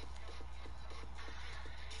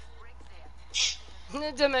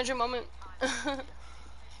 Dimension moment.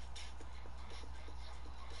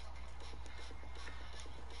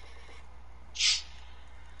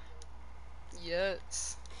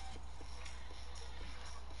 Yes.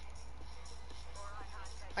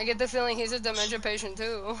 I get the feeling he's a dementia patient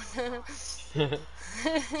too.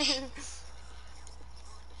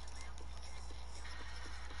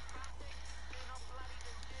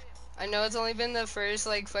 I know it's only been the first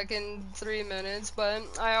like fucking 3 minutes, but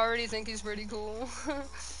I already think he's pretty cool.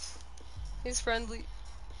 He's friendly.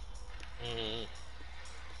 Mm.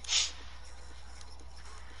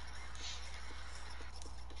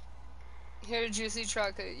 Here, juicy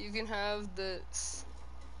chocolate. You can have this.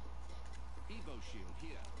 Evo shield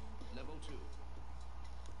here. Level 2.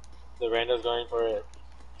 The rando's going for it.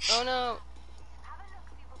 Oh no.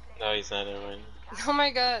 No, he's not in one. Oh my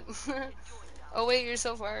god. Oh wait, you're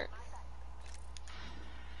so far.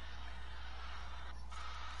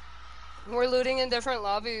 We're looting in different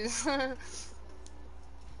lobbies.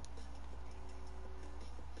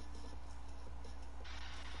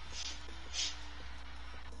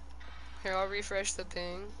 Here, I'll refresh the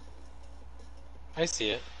ping. I see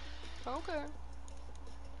it. Okay.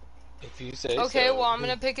 If you say Okay, well, so. I'm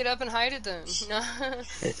gonna pick it up and hide it then.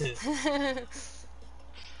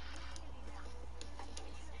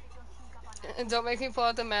 And don't make me pull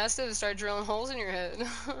out the mastiff and start drilling holes in your head.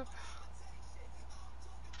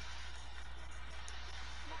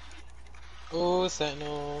 Oh,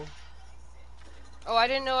 Sentinel. Oh, I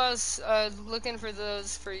didn't know I was looking for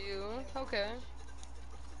those for you. Okay.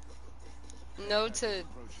 Noted.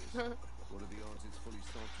 What are the odds it's fully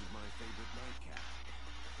stocked with my favorite nightcap?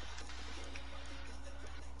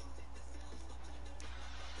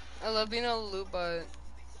 I love being a loot bot.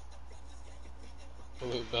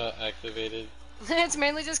 Loot bot activated. It's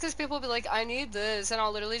mainly just because people be like, I need this, and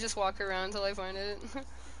I'll literally just walk around until I find it.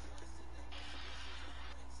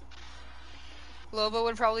 Loba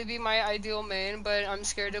would probably be my ideal main, but I'm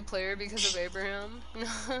scared to play her because of Abraham.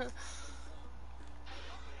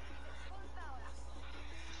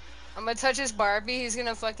 I'm gonna touch his Barbie, he's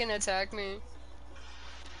gonna fucking attack me.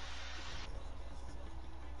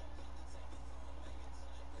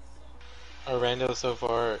 Our rando so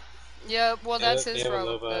far. Yeah, well that's They his have a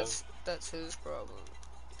problem. Loba. That's his problem.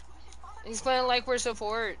 He's playing like we're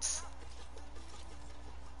supports.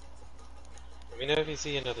 Let me know if you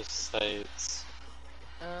see another sites.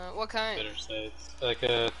 What kind? Better sites. Like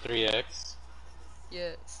a 3x.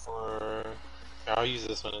 Yes. Or I'll use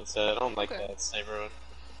this one instead. I don't like Okay. that sniper one.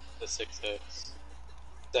 The 6x.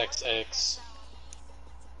 6x.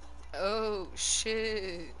 Oh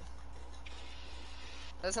shit.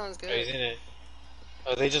 That sounds Oh, he's good. in it.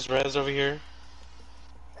 Oh, they just res over here.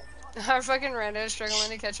 Our fucking rando is struggling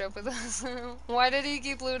to catch up with us. Why did he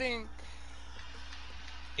keep looting?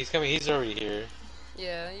 He's coming. He's already here.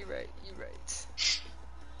 Yeah, you're right. You're right.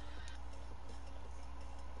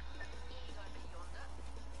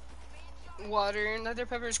 Water, nether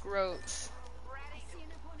pepper's gross.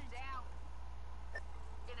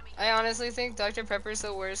 I honestly think Dr. Pepper's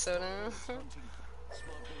the worst soda.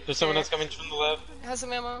 There's someone Here, else coming from the left. have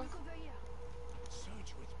some ammo.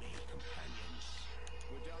 Search with me, companions.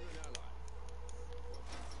 We're down an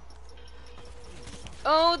ally.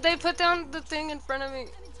 Oh, they put down the thing in front of me.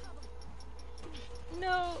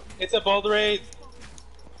 No. It's a bold raid.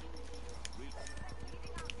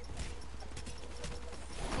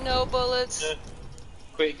 No bullets.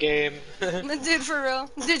 Quick game. Dude, for real.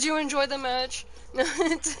 Did you enjoy the match?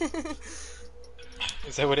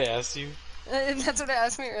 Is that what it asked you? That's what it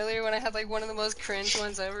asked me earlier when I had like one of the most cringe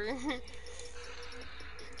ones ever.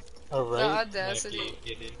 Oh, The right? Might audacity. be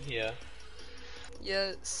hidden. Yeah.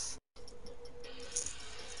 Yes.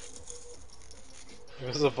 It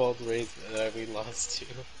was a bold raid that we lost to.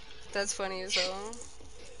 That's funny as hell.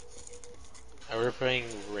 And we're playing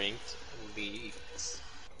ranked leagues.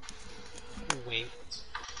 Winked.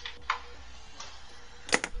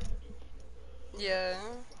 Yeah.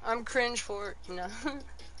 I'm cringe for it. No. I'm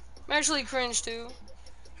actually cringe too.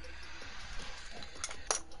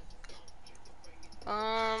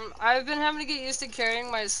 I've been having to get used to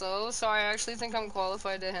carrying myself, so I actually think I'm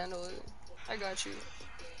qualified to handle it. I got you.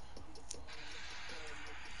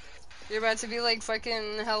 You're about to be like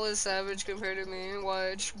fucking hella savage compared to me,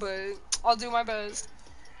 watch, but I'll do my best.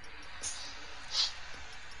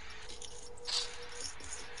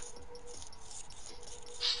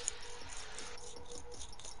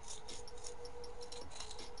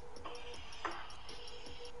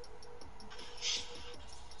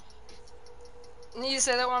 You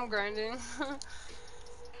say that while I'm grinding.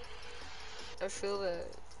 I feel that.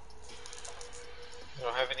 I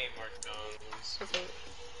don't have any more guns. Okay.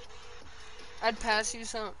 I'd pass you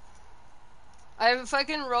some. I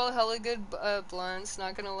fucking roll hella good blunts,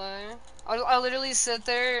 not gonna lie. I'll literally sit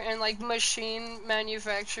there and like machine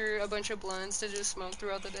manufacture a bunch of blunts to just smoke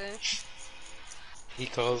throughout the day. He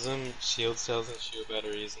calls them shield cells and shield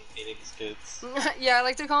batteries and Phoenix kids. Yeah, I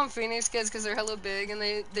like to call them Phoenix kids because they're hella big and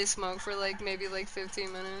they smoke for like maybe like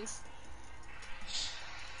 15 minutes.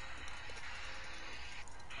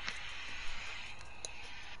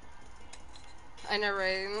 I know,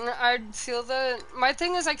 right? I feel that my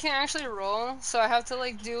thing is I can't actually roll, so I have to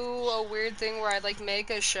like do a weird thing where I like make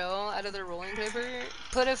a shell out of the rolling paper,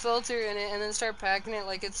 put a filter in it, and then start packing it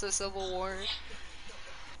like it's the Civil War.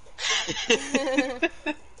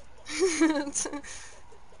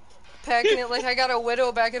 Packing it like I got a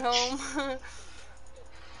widow back at home.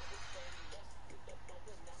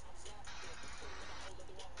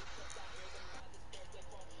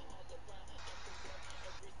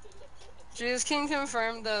 Jews can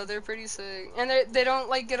confirm though, they're pretty sick. And they don't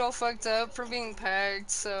like get all fucked up from being packed,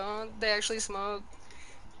 so they actually smoke.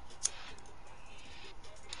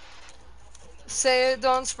 Say it,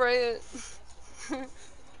 don't spray it.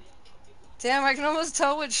 Damn, I can almost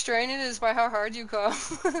tell which strain it is by how hard you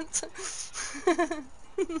cough.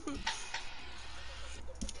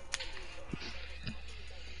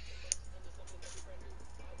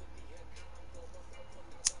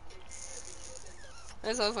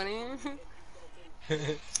 That's so funny.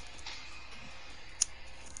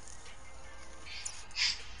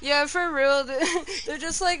 Yeah, for real. They're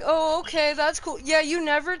just like, oh, okay, that's cool. Yeah, you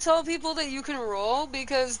never tell people that you can roll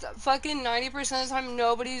because fucking 90% of the time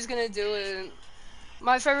nobody's gonna do it.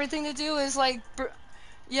 My favorite thing to do is like,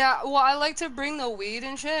 yeah, well, I like to bring the weed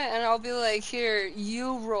and shit, and I'll be like, here,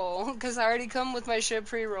 you roll, because I already come with my shit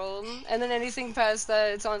pre-rolled, and then anything past that,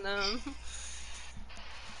 it's on them.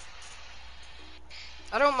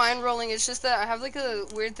 I don't mind rolling, it's just that I have like a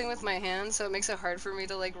weird thing with my hands, so it makes it hard for me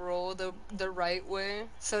to like roll the right way,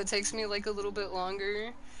 so it takes me like a little bit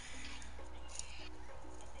longer.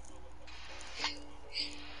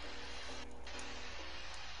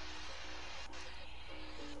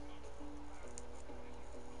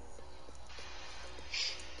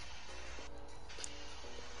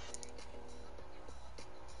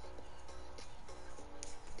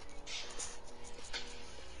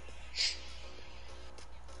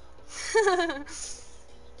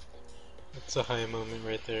 It's a high moment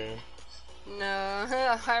right there. No,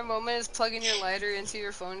 a high moment is plugging your lighter into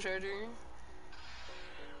your phone charger.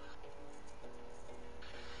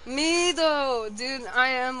 Me though, dude, I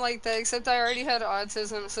am like that, except I already had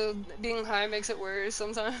autism, so being high makes it worse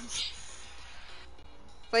sometimes.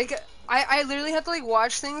 Like, I literally have to like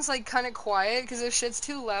watch things like kind of quiet, because if shit's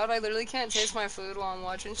too loud, I literally can't taste my food while I'm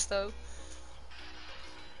watching stuff.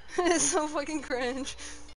 It's so fucking cringe.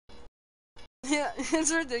 Yeah,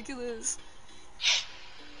 it's ridiculous.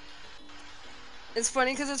 It's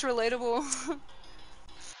funny because it's relatable.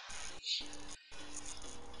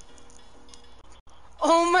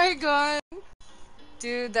 Oh my god.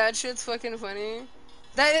 Dude, that shit's fucking funny.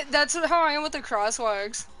 That's how I am with the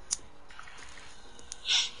crosswalks.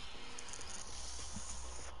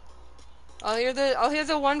 I'll hear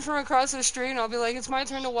the one from across the street and I'll be like, it's my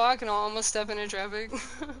turn to walk, and I'll almost step into traffic.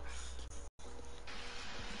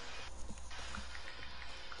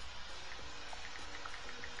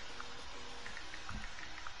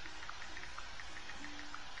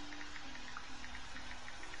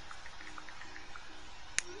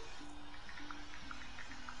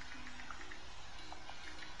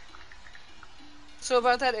 So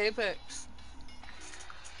about that Apex.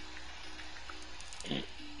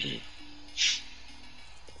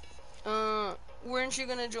 Weren't you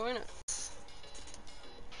gonna join us?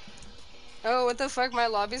 Oh, what the fuck? My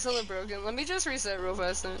lobby's hella broken. Let me just reset real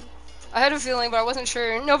fast then. I had a feeling, but I wasn't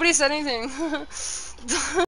sure. Nobody said anything.